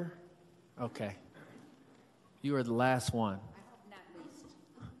Dahl here? Okay. You are the last one. Not least.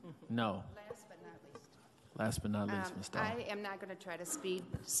 No. Last but not least, Ms. Dahl. I am not going to try to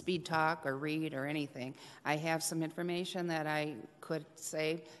speed talk or read or anything. I have some information that I could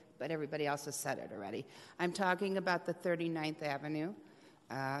say, but everybody else has said it already. I'm talking about the 39th Avenue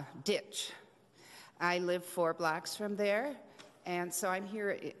ditch. I live 4 blocks from there, and so I'm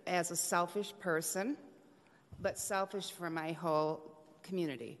here as a selfish person, but selfish for my whole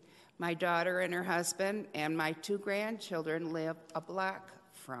community. My daughter and her husband and my 2 grandchildren live a block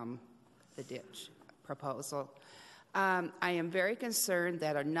from the ditch proposal. I am very concerned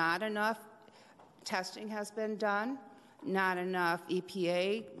that not enough testing has been done, not enough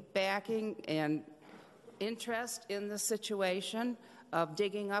EPA backing and interest in the situation of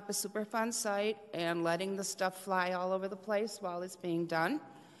digging up a Superfund site and letting the stuff fly all over the place while it's being done.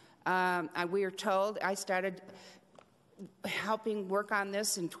 We are told, I started helping work on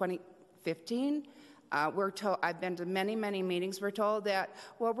this in 2015. We're told, I've been to many, many meetings. We're told that,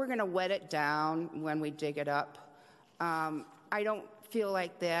 well, we're going to wet it down when we dig it up. I don't feel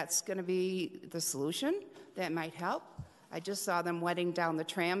like that's going to be the solution. That might help. I just saw them wetting down the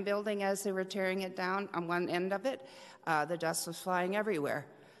tram building as they were tearing it down on one end of it. The dust was flying everywhere,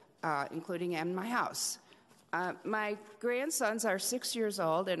 including in my house. My grandsons are 6 years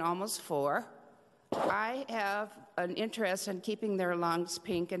old and almost 4. I have an interest in keeping their lungs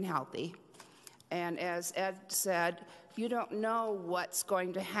pink and healthy. And as Ed said, you don't know what's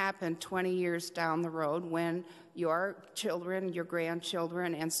going to happen 20 years down the road when your children, your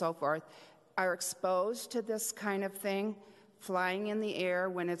grandchildren, and so forth are exposed to this kind of thing, flying in the air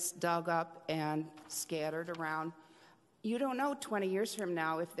when it's dug up and scattered around. You don't know 20 years from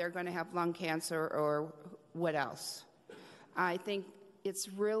now if they're going to have lung cancer or what else. I think it's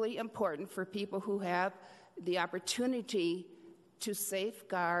really important for people who have the opportunity to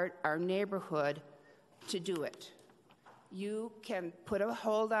safeguard our neighborhood to do it. You can put a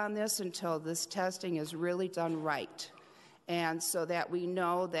hold on this until this testing is really done right. And so that we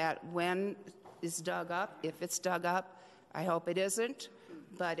know that when it's dug up, if it's dug up, I hope it isn't,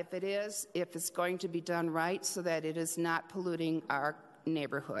 but if it is, if it's going to be done right so that it is not polluting our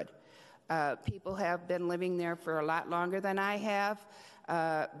neighborhood. People have been living there for a lot longer than I have.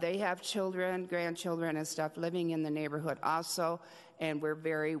 They have children, grandchildren, and stuff living in the neighborhood also, and we're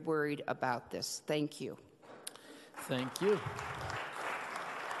very worried about this. Thank you. Thank you.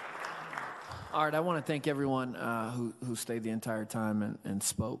 All right, I want to thank everyone who stayed the entire time and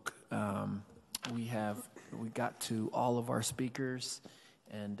spoke. We got to all of our speakers,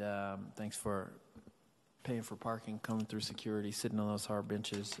 and thanks for paying for parking, coming through security, sitting on those hard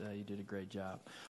benches. You did a great job.